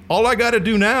ready. All I got to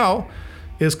do now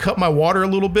is cut my water a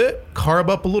little bit, carb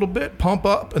up a little bit, pump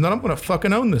up, and then I'm going to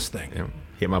fucking own this thing. Yeah.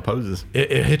 Hit my poses.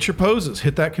 It hits your poses,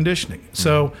 hit that conditioning.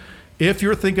 So if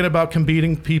you're thinking about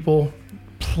competing,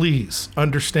 please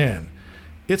understand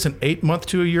it's an 8 month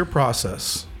to a year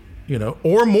process,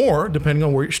 or more, depending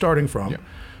on where you're starting from. Yeah.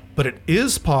 But it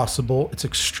is possible. It's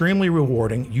extremely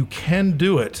rewarding. You can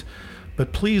do it.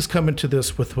 But please come into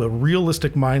this with a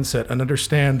realistic mindset and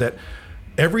understand that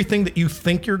everything that you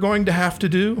think you're going to have to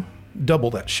do, double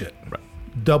that shit. Right.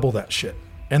 double that shit.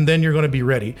 And then you're going to be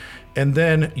ready. And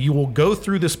then you will go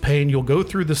through this pain. You'll go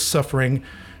through this suffering.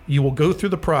 You will go through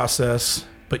the process,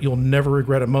 but you'll never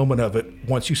regret a moment of it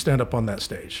once you stand up on that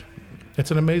stage.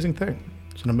 It's an amazing thing.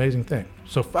 It's an amazing thing.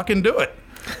 So fucking do it.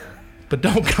 But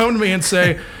don't come to me and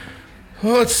say,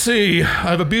 well, let's see,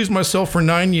 I've abused myself for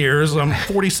 9 years. I'm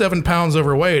 47 pounds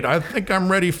overweight. I think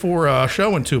I'm ready for a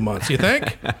show in 2 months. You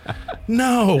think?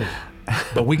 No.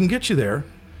 But we can get you there.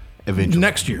 Eventually.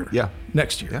 Next year. Yeah.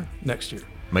 Next year. Yeah. Next year.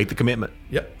 Make the commitment.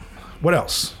 Yep. What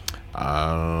else?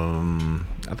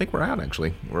 I think we're out.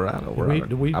 Actually, we're out.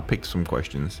 I picked some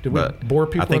questions. Did we bore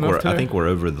people enough today? I think we're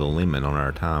over the limit on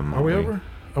our time. Are we over?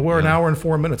 Oh, we're an hour and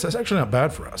 4 minutes. That's actually not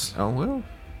bad for us. Oh well.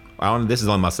 This is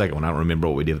on my second one. I don't remember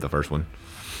what we did with the first one.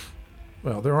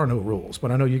 Well, there are no rules,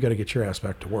 but I know you got to get your ass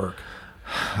back to work.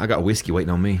 I got whiskey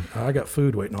waiting on me. I got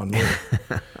food waiting on me,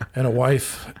 and a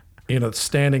wife,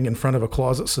 standing in front of a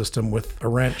closet system with a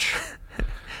wrench.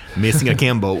 Missing a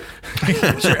cam bolt.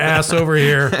 Get your ass over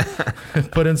here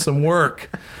and put in some work.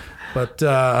 But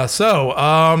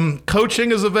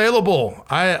coaching is available.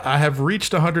 I have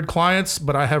reached 100 clients,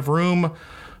 but I have room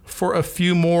for a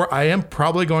few more. I am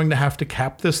probably going to have to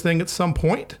cap this thing at some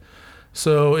point.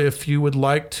 So if you would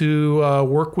like to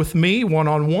work with me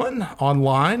one-on-one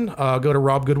online, go to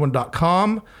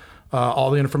robgoodwin.com.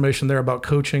 All the information there about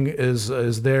coaching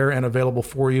is there and available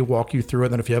for you, walk you through it.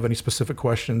 And then if you have any specific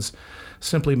questions,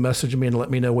 simply message me and let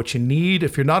me know what you need.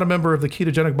 If you're not a member of the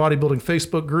Ketogenic Bodybuilding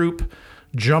Facebook group,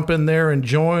 jump in there and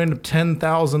join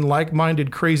 10,000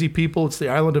 like-minded crazy people. It's the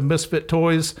Island of Misfit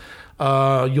Toys.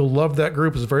 You'll love that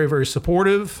group. It's very, very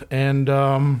supportive. And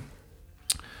I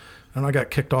got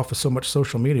kicked off of so much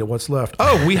social media. What's left?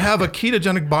 Oh, we have a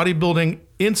Ketogenic Bodybuilding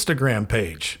Instagram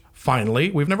page. Finally,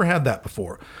 we've never had that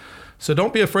before. So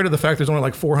don't be afraid of the fact there's only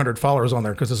like 400 followers on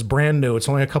there because it's brand new. It's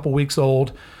only a couple weeks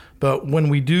old. But when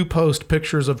we do post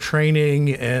pictures of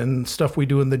training and stuff we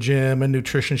do in the gym and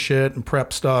nutrition shit and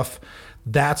prep stuff,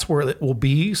 that's where it will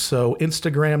be. So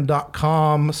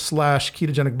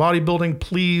Instagram.com/ketogenic bodybuilding.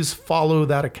 Please follow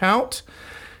that account.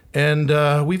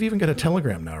 And we've even got a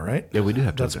Telegram now, right? Yeah, we do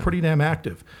have That's Telegram. pretty damn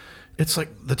active. It's like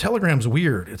the Telegram's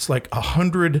weird. It's like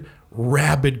 100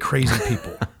 rabid, crazy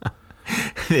people.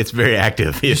 It's very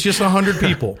active. It's just 100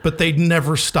 people, but they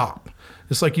never stop.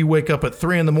 It's like you wake up at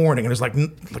 3 a.m. and there's like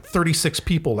 36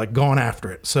 people like going after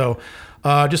it. So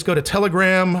just go to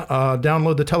Telegram,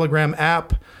 download the Telegram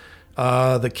app,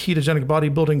 the Ketogenic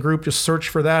Bodybuilding group. Just search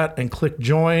for that and click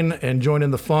join and join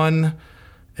in the fun.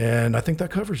 And I think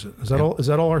that covers it. Is that all? Is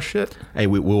that all our shit? Hey,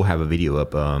 we'll have a video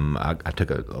up. I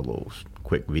took a little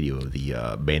quick video of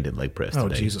the banded leg press today. Oh,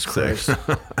 Jesus Christ.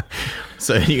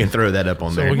 So you can throw that up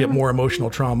on there. So we'll get more emotional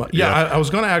trauma. Yeah. I was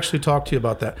going to actually talk to you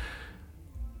about that.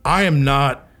 I am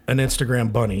not an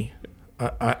Instagram bunny.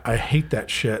 I hate that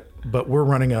shit, but we're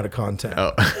running out of content.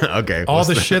 Oh, okay. All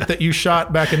the shit that you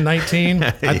shot back in 19,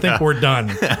 I think we're done.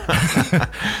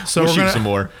 So we'll shoot some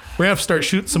more. We're going to have to start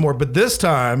shooting some more. But this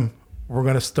time, we're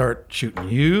going to start shooting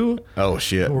you. Oh,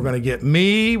 shit. We're going to get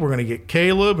me. We're going to get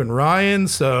Caleb and Ryan.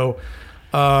 So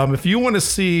if you want to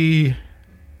see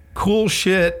cool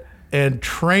shit and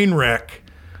train wreck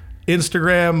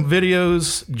Instagram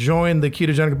videos, join the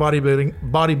Ketogenic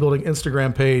Bodybuilding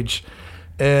Instagram page.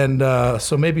 And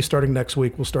so maybe starting next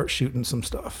week, we'll start shooting some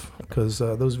stuff because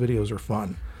those videos are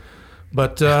fun.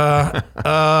 But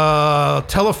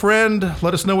tell a friend,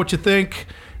 let us know what you think.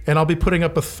 And I'll be putting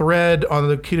up a thread on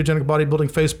the Ketogenic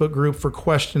Bodybuilding Facebook group for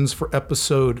questions for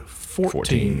episode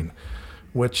 14.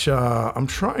 Which I'm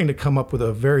trying to come up with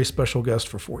a very special guest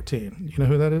for 14. You know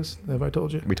who that is? Have I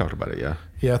told you? We talked about it, yeah.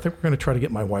 Yeah, I think we're going to try to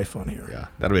get my wife on here. Yeah,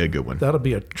 that'll be a good one. That'll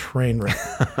be a train wreck.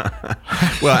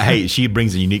 Well, hey, she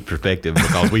brings a unique perspective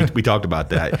because we talked about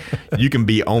that. You can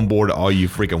be on board all you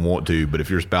freaking want to, but if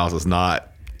your spouse is not,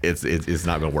 it's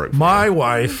not going to work. My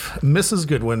wife, Mrs.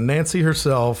 Goodwin, Nancy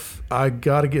herself, I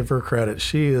got to give her credit.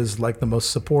 She is like the most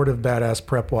supportive, badass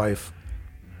prep wife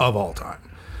of all time.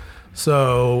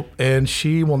 So, and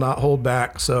she will not hold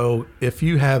back. So if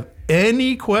you have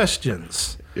any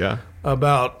questions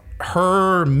about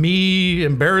her, me,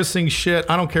 embarrassing shit,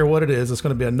 I don't care what it is. It's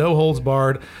going to be a no holds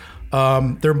barred.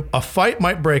 A fight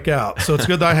might break out. So it's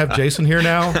good that I have Jason here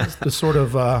now to sort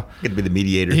of, he'd be the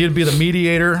mediator. He'd be the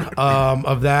mediator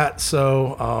of that.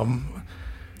 So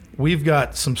we've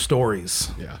got some stories.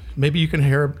 Yeah. Maybe you can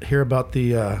hear about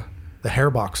the hair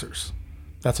boxers.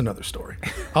 That's another story.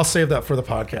 I'll save that for the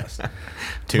podcast.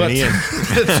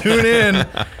 Tune in.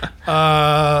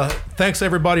 Thanks,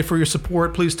 everybody, for your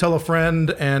support. Please tell a friend,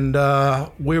 and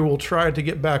we will try to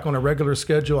get back on a regular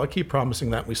schedule. I keep promising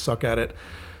that. We suck at it.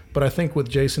 But I think with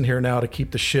Jason here now to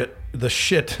keep the shit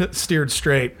steered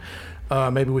straight,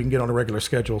 maybe we can get on a regular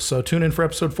schedule. So tune in for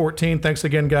episode 14. Thanks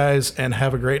again, guys, and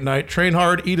have a great night. Train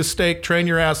hard, eat a steak, train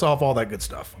your ass off, all that good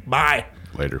stuff. Bye.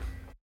 Later.